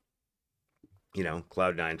around,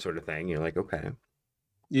 cloud nine sort of thing. You're like, okay.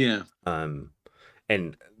 Yeah.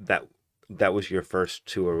 And that was your first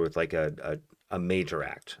tour with like a major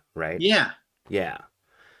act, right? Yeah. Yeah.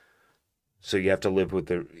 So you have to live with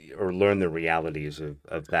or learn the realities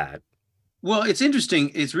of that. Well, it's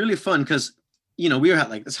interesting. It's really fun because, we were at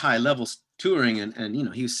like this high level touring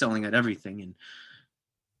and he was selling out everything.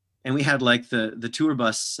 And we had like the tour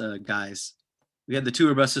bus guys. We had the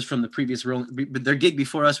tour buses from the previous but their gig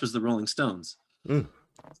before us was the Rolling Stones.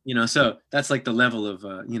 So that's like the level of,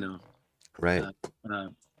 right.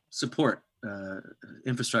 Support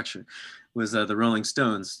infrastructure was the Rolling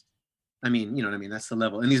Stones. I mean, you know what I mean? That's the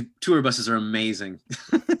level. And these tour buses are amazing.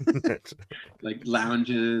 Like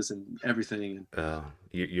lounges and everything.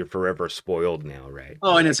 You're forever spoiled now, right?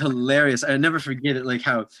 Oh, and it's hilarious. I never forget it. Like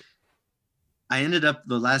how I ended up,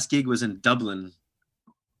 the last gig was in Dublin.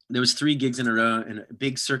 There was 3 gigs in a row in a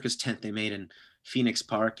big circus tent they made in Phoenix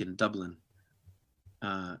Park in Dublin.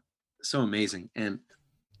 So amazing. And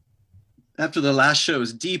after the last show, it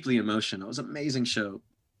was deeply emotional. It was an amazing show.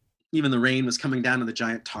 Even the rain was coming down on the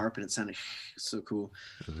giant tarp, and it sounded so cool.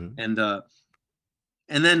 And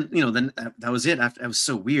then then that was it. After, it was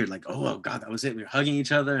so weird. Like, oh God, that was it. We were hugging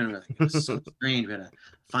each other, and it was so strange. We had a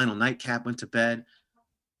final nightcap, went to bed,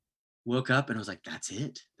 woke up, and I was like, that's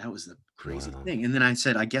it. That was the crazy thing. And then I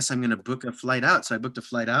said, I guess I'm gonna book a flight out. So I booked a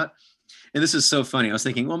flight out. And this is so funny. I was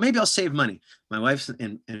thinking, well, maybe I'll save money. My wife's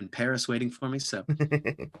in Paris waiting for me. So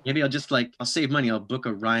maybe I'll save money. I'll book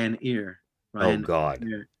a Ryanair. Oh God.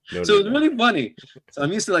 No, so it's really funny. So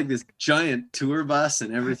I'm used to like this giant tour bus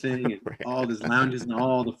and everything and all these lounges and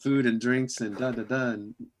all the food and drinks and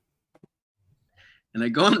and I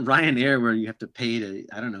go on Ryanair where you have to pay to,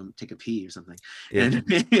 I don't know, take a pee or something. Yeah,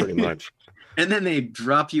 pretty much. And then they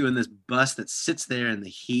drop you in this bus that sits there in the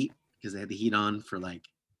heat because they had the heat on for like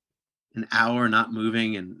an hour, not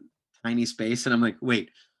moving and tiny space. And I'm like,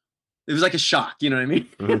 wait, it was like a shock. You know what I mean?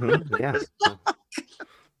 Yeah.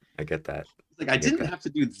 I get that. Like I didn't have to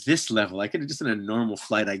do this level. I could have just done a normal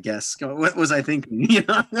flight, I guess. What was I thinking?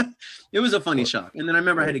 It was a funny shock. And then I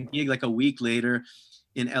remember I had a gig like a week later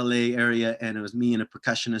in LA area, and it was me and a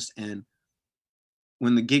percussionist. And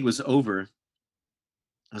when the gig was over,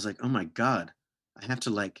 I was like, oh my God, I have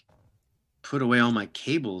to like put away all my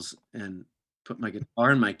cables and put my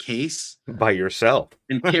guitar in my case by yourself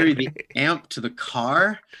and carry the amp to the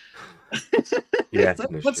car. Yeah.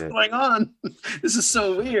 Like, what's going on? This is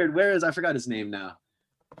so weird. I forgot his name now.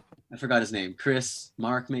 I forgot his name.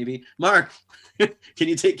 Mark, maybe. Mark, can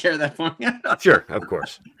you take care of that for me? Sure, of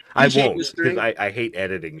course. I Appreciate your won't because strength. I hate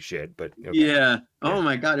editing shit. But okay, Yeah. yeah. Oh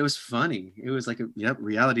my God, it was funny. It was like, yep,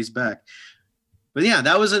 reality's back. But yeah,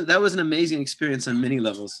 that was an amazing experience on many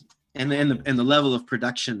levels, and the level of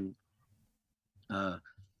production, uh,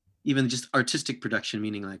 even just artistic production,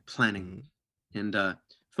 meaning like planning Mhm. and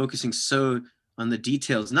focusing so on the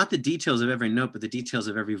details, not the details of every note, but the details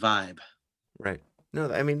of every vibe. Right.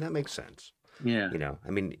 No, I mean that makes sense. Yeah. You know,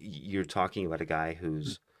 I mean, you're talking about a guy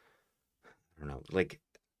who's, I don't know, like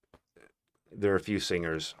there are a few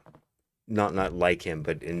singers, not like him,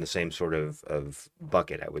 but in the same sort of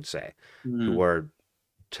bucket, I would say, who Mhm. are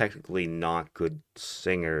technically not good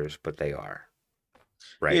singers, but they are.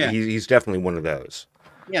 Right. Yeah. He's definitely one of those.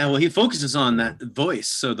 Yeah. Well, he focuses on You know. that voice.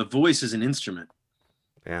 So the voice is an instrument.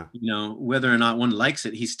 Yeah. Whether or not one likes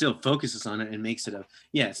it, he still focuses on it and makes it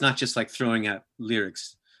yeah, it's not just like throwing out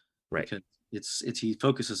lyrics, Right. because it's he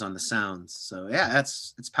focuses on the sounds. So yeah,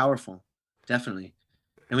 it's powerful. Definitely.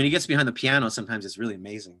 And when he gets behind the piano, sometimes it's really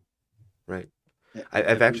amazing. Right. Yeah,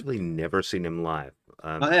 I've actually never seen him live.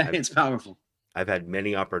 oh, yeah, it's powerful. I've had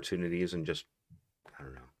many opportunities and just I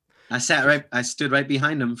don't know. Just I stood right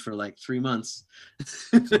behind him for like 3 months.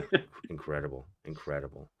 it's incredible,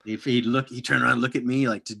 incredible. He'd turn around and look at me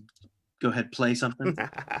like to go ahead, play something.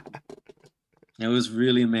 It was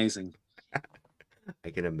really amazing. I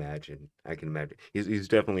can imagine. I can imagine. He's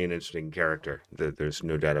definitely an interesting character. There's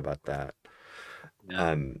no doubt about that.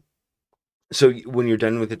 Yeah. Um, so when you're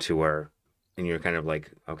done with the tour and you're kind of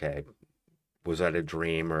like, okay, was that a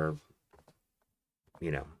dream or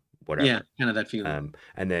you know Yeah, whatever? kind of that feeling.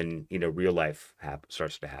 And then real life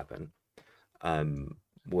starts to happen.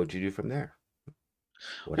 What'd you do from there?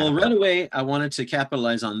 What Well, right happened? away, I wanted to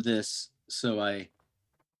capitalize on this, so I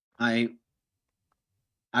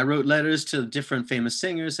I wrote letters to different famous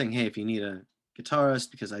singers saying, "Hey, if you need a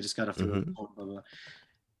guitarist, because I just got off the road, Hmm. blah blah blah."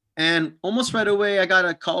 And almost right away, I got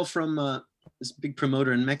a call from this big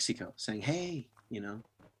promoter in Mexico saying, "Hey,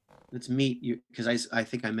 let's meet you," because I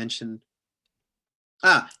think I mentioned.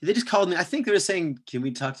 They just called me. I think they were saying, "Can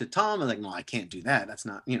we talk to Tom?" I was like, "No, I can't do that. That's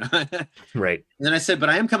not." And Right. then I said, "But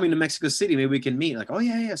I am coming to Mexico City. Maybe we can meet." Like, "Oh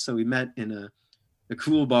yeah, yeah." So we met in a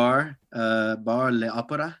cool bar, Bar Le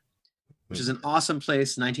Opera, which is Mm. an awesome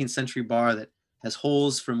place, 19th century bar that has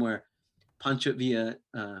holes from where Pancho Villa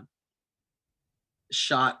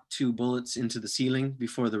shot 2 bullets into the ceiling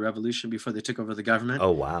before the revolution, before they took over the government.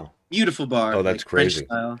 Oh wow. Beautiful Oh, bar, that's like French crazy.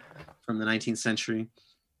 style from the 19th century.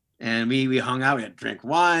 And we hung out, we had drank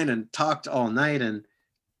wine and talked all night. And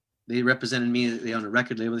they represented me. They own a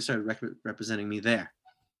record label. They started representing me there.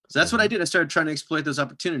 So that's what I Hmm. did. I started trying to exploit those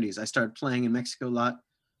opportunities. I started playing in Mexico a lot.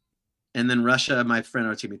 And then Russia, my friend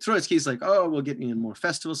Artemy Troitsky is like, "Oh, we'll get me in more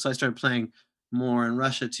festivals." So I started playing more in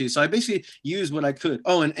Russia too. So I basically used what I could.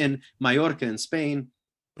 Oh, and Mallorca in Spain,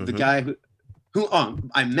 the Hmm. guy who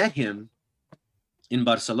I met him in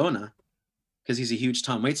Barcelona because he's a huge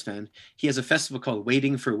Tom Waits fan. He has a festival called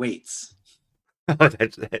Waiting for Waits. Oh,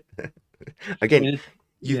 that's that. Again, And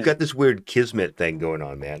you've yeah, got this weird kismet thing going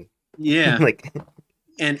on, man. yeah, Like,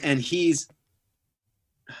 and he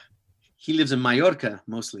lives in Mallorca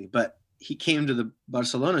mostly, but he came to the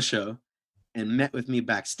Barcelona show and met with me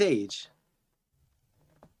backstage,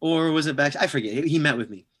 or was it back? I forget. He met with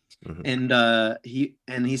me, mhm.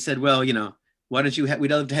 and he said, "Well, why don't you?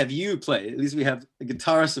 We'd love to have you play. At least we have a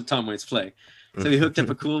guitarist of Tom Waits play." So we hooked up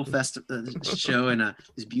a cool show in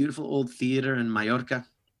this beautiful old theater in Mallorca,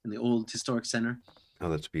 in the old historic center. Oh,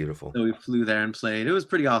 that's beautiful. So we flew there and played. It was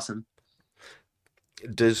pretty awesome.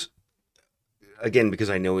 Does again because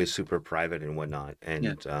I know he's super private and whatnot,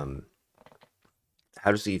 Yeah. and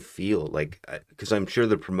how does he feel? Like, because I'm sure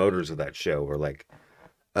the promoters of that show were like,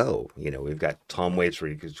 "Oh, we've got Tom Waits for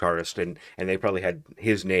guitarist," and they probably had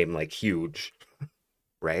his name like huge,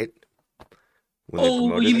 right? When they Oh,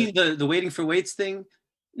 promoted you it. mean the Waiting for Waits thing?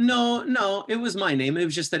 No, no, it was my name. It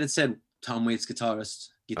was just that it said Tom Waits guitarist,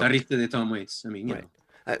 Okay, guitarrista de Tom Waits. I mean, right.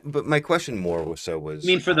 But my question more was You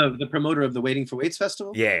mean for um, the promoter of the Waiting for Waits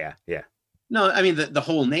festival? yeah, yeah, No, I mean the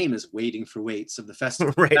whole name is Waiting for Waits of the yeah.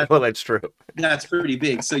 festival. Right. Well, that's true. That's pretty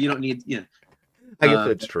big, so you don't need. I guess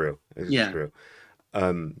that's But true. It's yeah, true.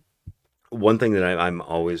 Um, One thing that I'm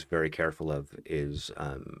always very careful of is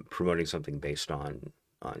promoting something based on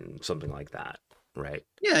something like that, right?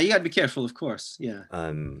 yeah, you got to be careful, of course. Yeah,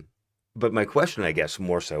 Um, but my question, I guess,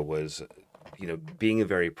 more so was, being a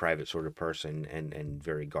very private sort of person and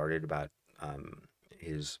very guarded about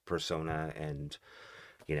his persona and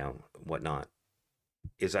whatnot.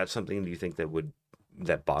 Is that something do you think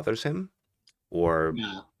that bothers him, or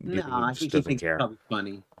no, do no, you think he I just think he doesn't thinks it's care? probably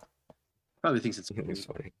funny. Probably thinks it's funny. It's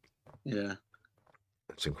funny. Yeah.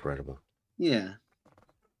 That's incredible. Yeah.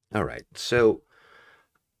 All right. So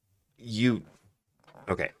you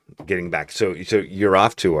okay, getting back. So you're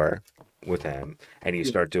off tour with him and you Yeah.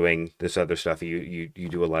 start doing this other stuff. You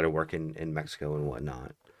do a lot of work in Mexico and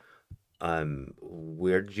whatnot.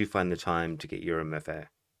 Where did you find the time to get your MFA?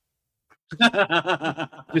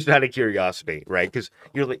 Just out of curiosity, right? Because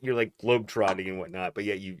you're like globetrotting and whatnot, but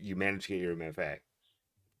yet you managed to get your MFA.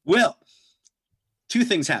 Well, two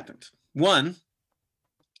things happened. One,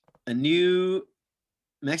 a new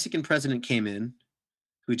Mexican president came in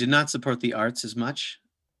who did not support the arts as much,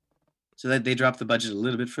 so that they dropped the budget a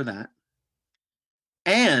little bit for that.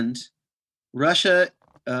 And Russia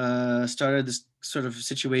started this sort of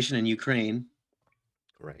situation in Ukraine,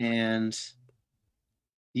 Right. and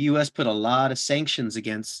the U.S. put a lot of sanctions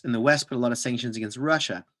against, and the West put a lot of sanctions against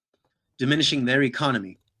Russia, diminishing their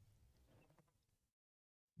economy,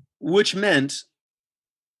 which meant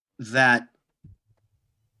that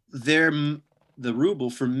the ruble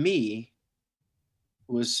for me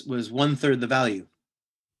was 1/3 the value,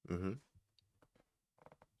 Mm-hmm.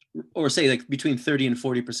 or say like between 30 and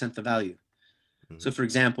 40% the value. So Mm-hmm. for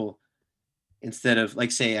example, instead of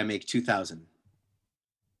like say I make 2,000,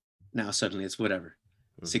 now suddenly it's whatever,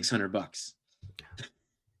 Mm-hmm. $600.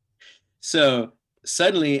 So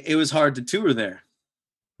suddenly it was hard to tour there.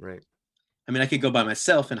 Right. I mean, I could go by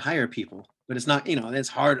myself and hire people, but it's not, it's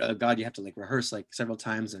hard. Oh God, you have to like rehearse like several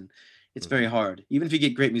times, and it's very Mm-hmm. hard. Even if you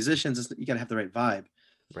get great musicians, you got to have the right vibe.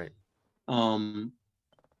 Right. Um,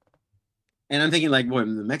 and I'm thinking like, boy,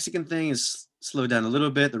 the Mexican thing is slowed down a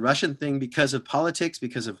little bit. The Russian thing, because of politics,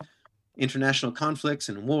 because of international conflicts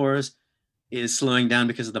and wars, is slowing down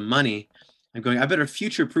because of the money. I'm going, I better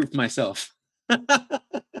future-proof myself.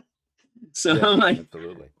 So Yeah. I'm like,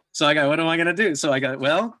 Absolutely. so I got, what am I gonna do? So I got,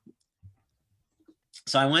 well,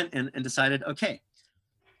 so I went and decided, okay,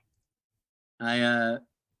 I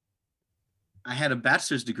had a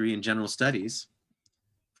bachelor's degree in general studies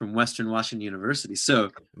from Western Washington University. So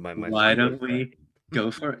My why son don't goes there. we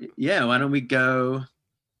go for it? Yeah, why don't we go?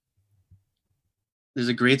 There's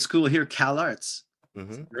a great school here, Cal Arts. It's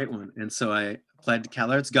Mm-hmm. a great one. And so I applied to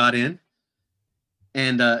Cal Arts, got in.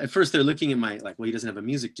 And at first they're looking at my, like, well, he doesn't have a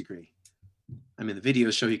music degree. I mean, the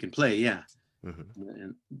videos show he can play, yeah.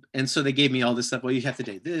 Mm-hmm. And so they gave me all this stuff. Well, you have to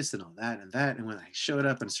do this and all that and that. And when I showed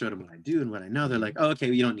up and showed them what I do and what I know, they're like, oh, okay,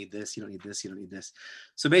 well, you don't need this, you don't need this, you don't need this.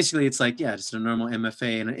 So basically, it's like, yeah, just a normal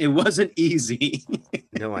MFA, and it wasn't easy.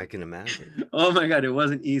 No, I can imagine. Oh my God, it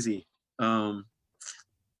wasn't easy. Um,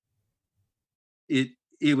 it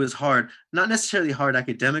it was hard, not necessarily hard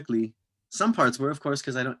academically. Some parts were, of course,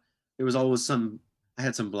 because I don't. There was always I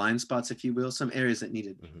had some blind spots, if you will, some areas that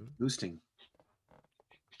needed Mm-hmm. boosting.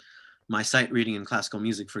 My sight reading in classical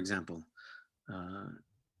music, for example. Uh,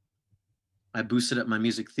 I boosted up my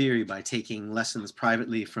music theory by taking lessons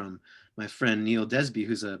privately from my friend Neil Desby,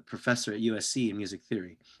 who's a professor at USC in music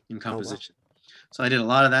theory in Oh wow. composition. So I did a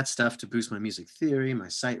lot of that stuff to boost my music theory, my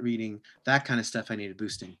sight reading, that kind of stuff I needed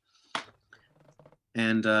boosting.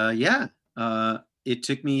 And it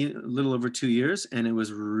took me a little over 2 years, and it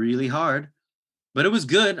was really hard, but it was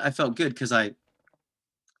good. I felt good because I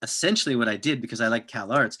essentially what I did, because I like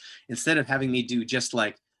Cal Arts, instead of having me do just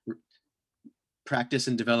like practice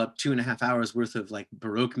and develop 2.5 hours worth of like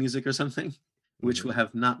Baroque music or something, which Mm-hmm. will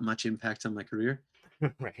have not much impact on my career.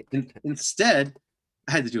 Right. Instead,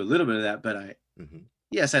 I had to do a little bit of that, but Mm-hmm.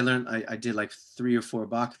 yes, I learned, I did like 3 or 4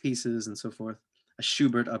 Bach pieces and so forth, a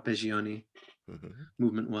Schubert Arpeggione, Mm-hmm.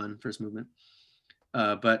 movement 1, first movement.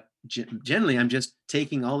 But generally, I'm just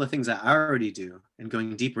taking all the things I already do and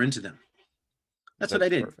going deeper into them. That's what I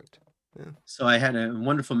did. Perfect. Yeah. So I had a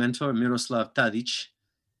wonderful mentor, Miroslav Tadic,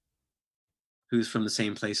 who's from the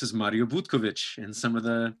same place as Mario Butkovic and some of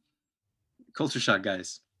the Culture Shock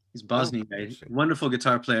guys. He's Bosnian guy, Interesting. wonderful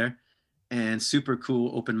guitar player, and super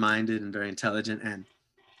cool, open-minded, and very intelligent. And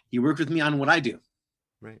he worked with me on what I do.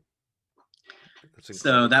 Right. That's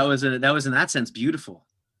So incredible. that was in that sense beautiful.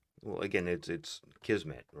 Well, again, it's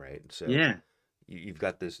kismet, right? So Yeah. you've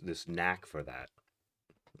got this knack for that,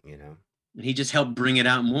 you know. And he just helped bring it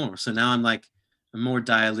out more. So now I'm more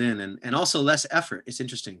dialed in, and also less effort. It's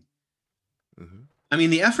interesting. Mm-hmm. I mean,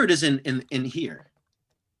 the effort is in here,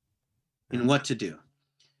 in Yeah. what to do,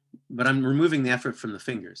 but I'm removing the effort from the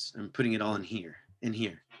fingers. I'm putting it all in here, in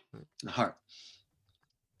the heart.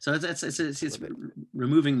 So it's Love it.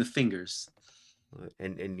 removing the fingers.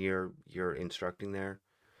 And you're instructing there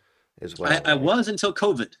as well, I right? was until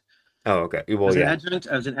COVID. Oh, okay. I Well, was an yeah. adjunct.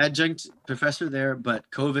 I was an adjunct professor there, but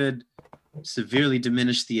COVID severely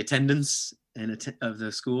diminished the attendance of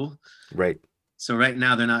the school. Right. So right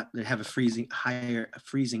now they're not. They have a higher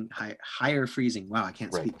freezing. Wow, I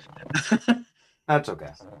can't Right. speak. That's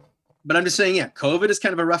okay. But I'm just saying, yeah, COVID is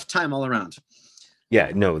kind of a rough time all around.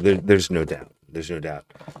 Yeah, no, there's no doubt. There's no doubt.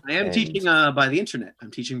 I am And teaching by the internet. I'm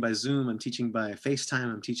teaching by Zoom. I'm teaching by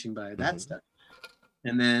FaceTime. I'm teaching by that stuff.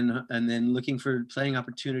 And then looking for playing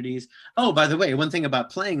opportunities. Oh, by the way, one thing about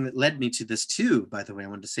playing that led me to this too, by the way, I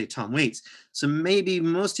wanted to say Tom Waits. So maybe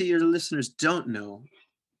most of your listeners don't know,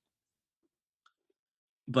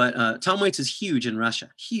 but Tom Waits is huge in Russia,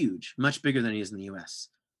 huge, much bigger than he is in the US.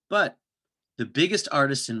 But the biggest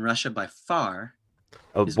artist in Russia by far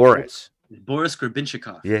is Boris. Boris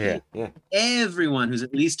Grebenshchikov. Yeah. Everyone who's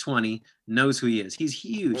at least 20 knows who he is. He's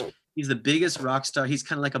huge. He's the biggest rock star. He's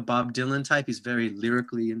kind of like a Bob Dylan type. He's very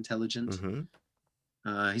lyrically intelligent.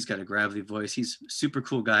 He's got a gravelly voice. He's a super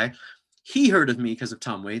cool guy. He heard of me because of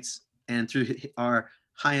Tom Waits, and through our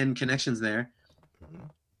high-end connections there,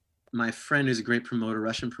 my friend who's a great promoter,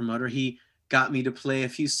 Russian promoter, he got me to play a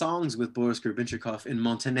few songs with Boris Grebenshchikov in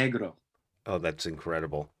Montenegro. Oh, that's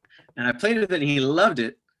incredible. And I played with it and he loved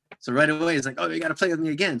it. So right away, he's like, oh, you got to play with me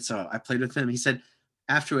again. So I played with him. He said,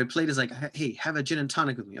 after I played, he's like, hey, have a gin and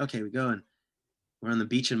tonic with me. Okay, we go. And we're on the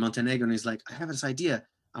beach in Montenegro. And he's like, I have this idea.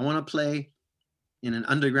 I want to play in an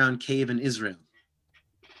underground cave in Israel.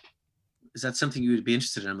 Is that something you would be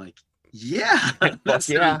interested in? I'm like, yeah, that's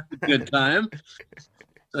a good time.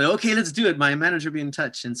 So, okay, let's do it. My manager will be in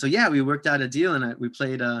touch. And so, yeah, we worked out a deal and we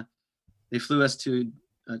played, they flew us to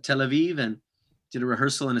Tel Aviv and did a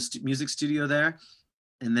rehearsal in a music studio there.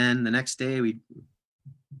 And then the next day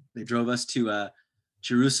they drove us to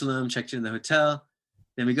Jerusalem, checked in the hotel.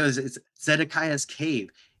 Then we go, it's Zedekiah's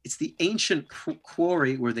Cave. It's the ancient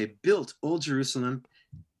quarry where they built Old Jerusalem.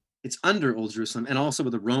 It's under Old Jerusalem, and also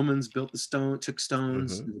where the Romans took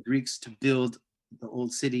stones, and the Greeks to build the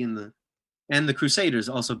old city, and the Crusaders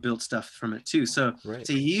also built stuff from it too. So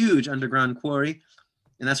It's a huge underground quarry,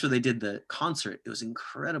 and that's where they did the concert. It was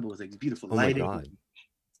incredible with like beautiful lighting. My God.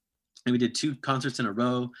 And we did 2 concerts in a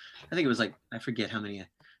row. I think it was like, I forget how many.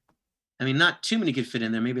 I mean, not too many could fit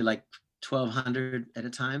in there, maybe like 1,200 at a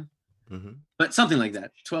time, but something like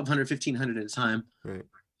that, 1,200, 1,500 at a time. Right.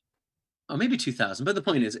 Oh, maybe 2,000. But the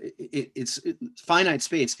point is, it's finite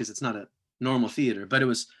space because it's not a normal theater, but it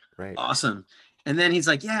was awesome. And then he's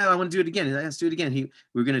like, yeah, I want to do it again. Let's do it again. We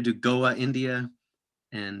were going to do Goa, India,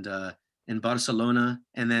 and Barcelona,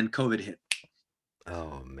 and then COVID hit.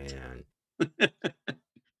 Oh, man.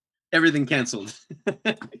 Everything canceled.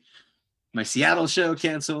 My Seattle show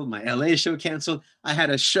canceled. My LA show canceled. I had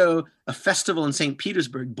a festival in St.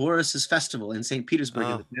 Petersburg, Boris's festival in St. Petersburg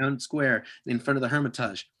in the town square in front of the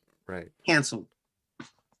Hermitage. Right. Canceled.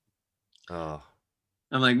 Oh.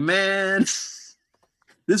 I'm like, man, this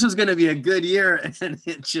was going to be a good year. And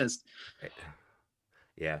it just.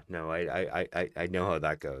 Yeah, no, I know how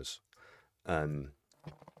that goes. You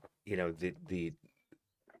know,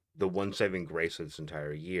 the one saving grace of this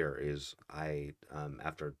entire year is I,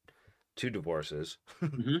 after 2 divorces,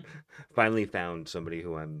 finally found somebody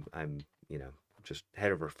who I'm, you know, just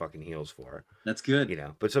head over fucking heels for. That's good. You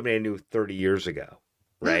know, but somebody I knew 30 years ago,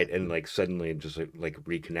 right? And like suddenly just like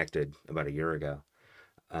reconnected about a year ago.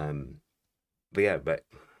 But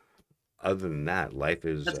other than that, life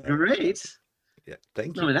is. That's great. Yeah,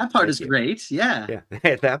 thank you. No, that part is great. Yeah.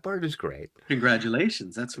 Yeah, that part is great.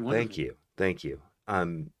 Congratulations. That's wonderful. Thank you.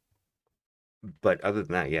 But other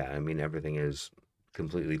than that, yeah, I mean, everything is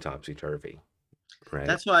completely topsy-turvy, right?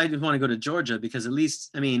 That's why I didn't want to go to Georgia, because at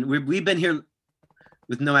least, I mean, we've been here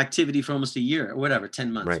with no activity for almost a year or whatever,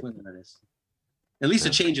 10 months, whatever that is. At least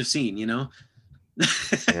a change of scene, you know?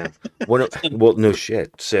 Yeah. Well, no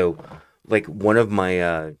shit. So, like, one of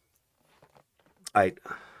my,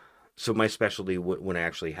 so my specialty when I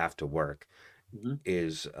actually have to work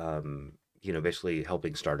is, you know, basically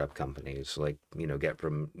helping startup companies, like, you know, get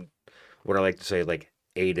from what I like to say, like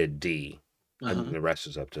A to D, and the rest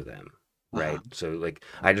is up to them, right? So, like,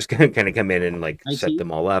 I just kind of come in and like set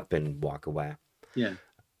them all up and walk away. Yeah.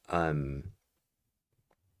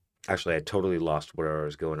 Actually, I totally lost where I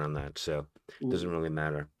was going on that, so it doesn't really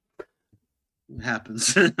matter. It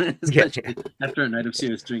happens, especially after a night of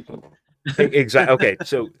serious drinking. Exactly. Okay,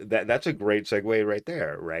 so that's a great segue right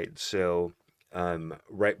there, right? So,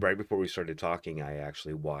 right before we started talking, I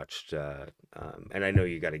actually watched, and I know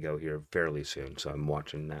you got to go here fairly soon, so I'm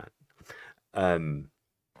watching that.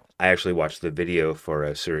 I actually watched the video for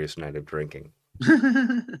A Serious Night of Drinking,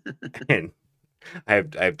 and I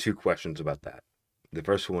have 2 questions about that. The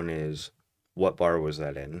first one is, what bar was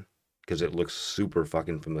that in? Because it looks super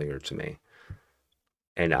fucking familiar to me,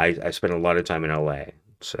 and I spent a lot of time in LA,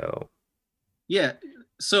 so. Yeah,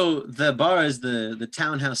 so the bar is the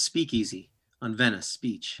Townhouse Speakeasy on Venice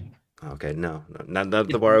Beach. Okay, no, not the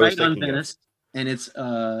It's bar I was right on thinking of. Venice, and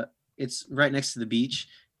it's right next to the beach,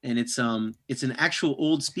 and it's an actual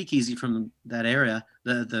old speakeasy from that area.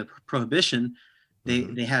 The Prohibition,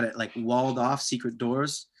 Hmm. they had it like walled off, secret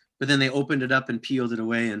doors, but then they opened it up and peeled it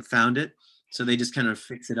away and found it. So they just kind of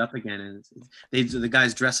fix it up again, and the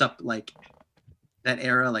guys dress up like that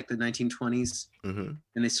era, like the 1920s, Hmm.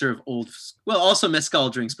 and they serve also mezcal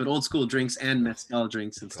drinks, but old school drinks and mezcal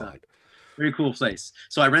drinks and stuff. God. Very cool place.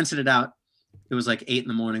 So I rented it out. It was like 8 in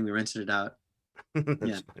the morning. We rented it out. Yeah.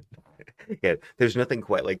 That's fine. Yeah, there's nothing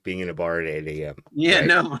quite like being in a bar at 8 a.m., Yeah, right?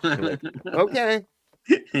 no. You're like, okay,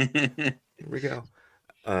 here we go.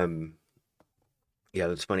 Um, yeah,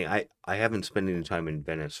 that's funny. I haven't spent any time in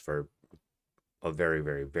Venice for a very,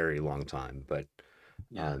 very, very long time, but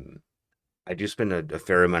Yeah. um, I do spend a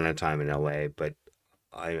fair amount of time in LA, but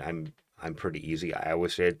I'm pretty easy. I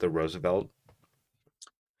always stay at the Roosevelt,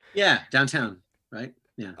 Yeah, downtown, right?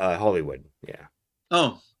 Yeah. Hollywood. Yeah,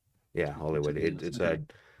 Oh, yeah, Hollywood. It's okay.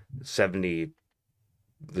 a 70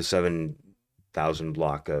 the 7,000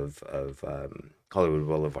 block of Hollywood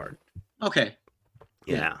Boulevard. Okay.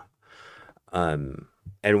 Yeah. Yeah. Um,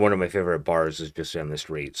 and one of my favorite bars is just down the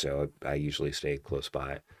street, so I usually stay close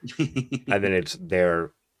by. And then it's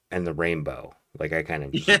there and the Rainbow. Like I kind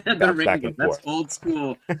of just Yeah, the bounce back rainbow. and That's forth. old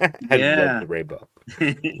school. I love Yeah. the Rainbow.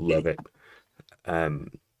 Love it.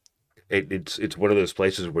 Um, it's one of those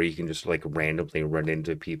places where you can just like randomly run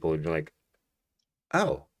into people and you're like,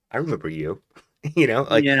 oh, I remember you. You know,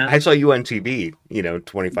 like Yeah. I saw you on TV,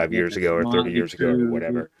 25 Yeah. years ago or 30 Motley years ago or Crue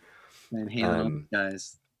whatever. and Halen, all Um, these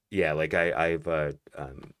guys. yeah, like I've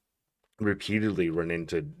repeatedly run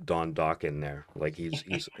into Don Dawkin there. Like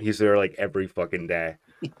he's there like every fucking day.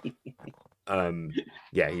 Um,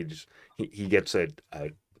 yeah, he gets a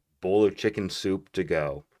bowl of chicken soup to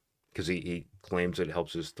go because he claims it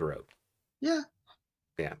helps his throat. Yeah,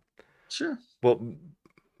 Yeah. sure. Well,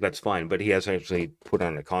 that's fine, but he has actually put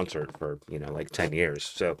on a concert for, like 10 years.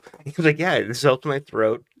 So he's like, yeah, this helps my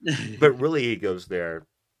throat. But really, he goes there,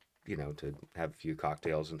 to have a few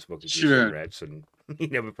cocktails and smoke a few Sure. cigarettes and,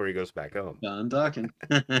 before he goes back home. Don Dawkins.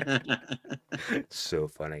 So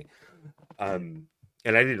funny. And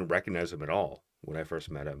I didn't recognize him at all when I first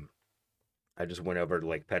met him. I just went over to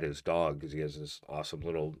like pet his dog because he has this awesome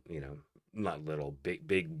little, not little,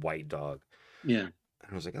 big white dog. Yeah.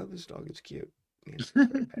 And I was like, oh, this dog is cute.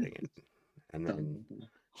 Started petting it. And then Don-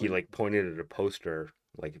 he like pointed at a poster,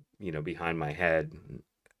 like, behind my head.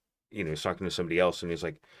 He's talking to somebody else and he's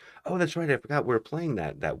like, oh, that's right. I forgot we were playing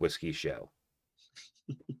that whiskey show.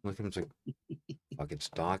 Look at him, like, fuck, it's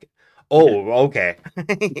dog. Oh, okay.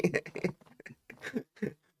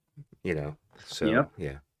 So Yep.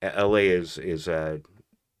 yeah. LA is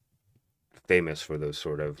famous for those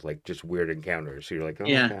sort of like just weird encounters. So you're like, oh,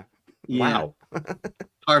 Yeah. okay. Yeah. Wow.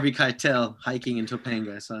 Harvey Keitel hiking in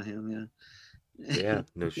Topanga. I saw him. Yeah. Yeah,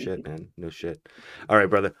 no shit, man. No shit. All right,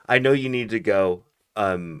 brother. I know you need to go.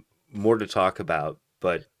 More to talk about,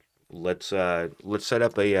 but let's set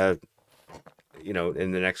up in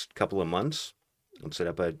the next couple of months, let's set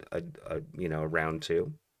up a round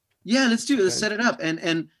two. Yeah, let's do it. Let's Okay. set it up.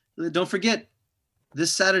 And don't forget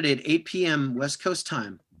this Saturday at 8 p.m. West Coast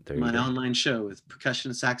time, There you my go. online show with percussion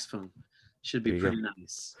and saxophone. Should be There you go. pretty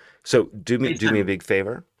nice. So do me FaceTime. a big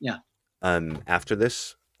favor. Yeah. After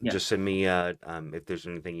this, Yeah. just send me if there's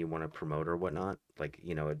anything you want to promote or whatnot, like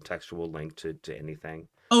a textual link to anything.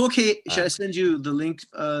 Oh, okay. Should Uh, I send you the link,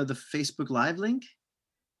 the Facebook Live link?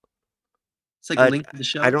 It's like a Uh, link to the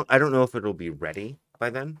show. I don't know if it'll be ready by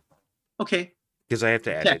then Okay. because I have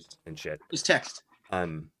to edit Text. and shit. Just text.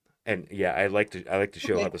 And yeah, I like to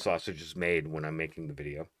show Okay. how the sausage is made when I'm making the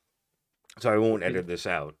video, so I won't edit this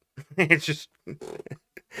out. It's just,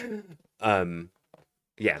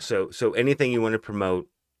 yeah. So anything you want to promote,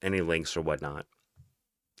 any links or whatnot,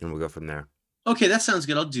 and we'll go from there. Okay, that sounds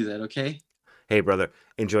good. I'll do that. Okay. Hey, brother,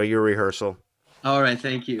 enjoy your rehearsal. All right.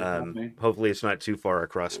 Thank you. Okay. Hopefully it's not too far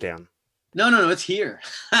across town. No. It's here.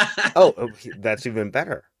 Oh, that's even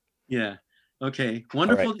better. Yeah. Okay.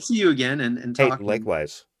 Wonderful right. to see you again and Hey, talk.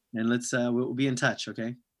 likewise. And let's we'll be in touch.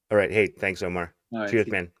 Okay. All right. Hey, thanks, Omar. All right. Cheers, see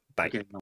you. man. Bye. Okay.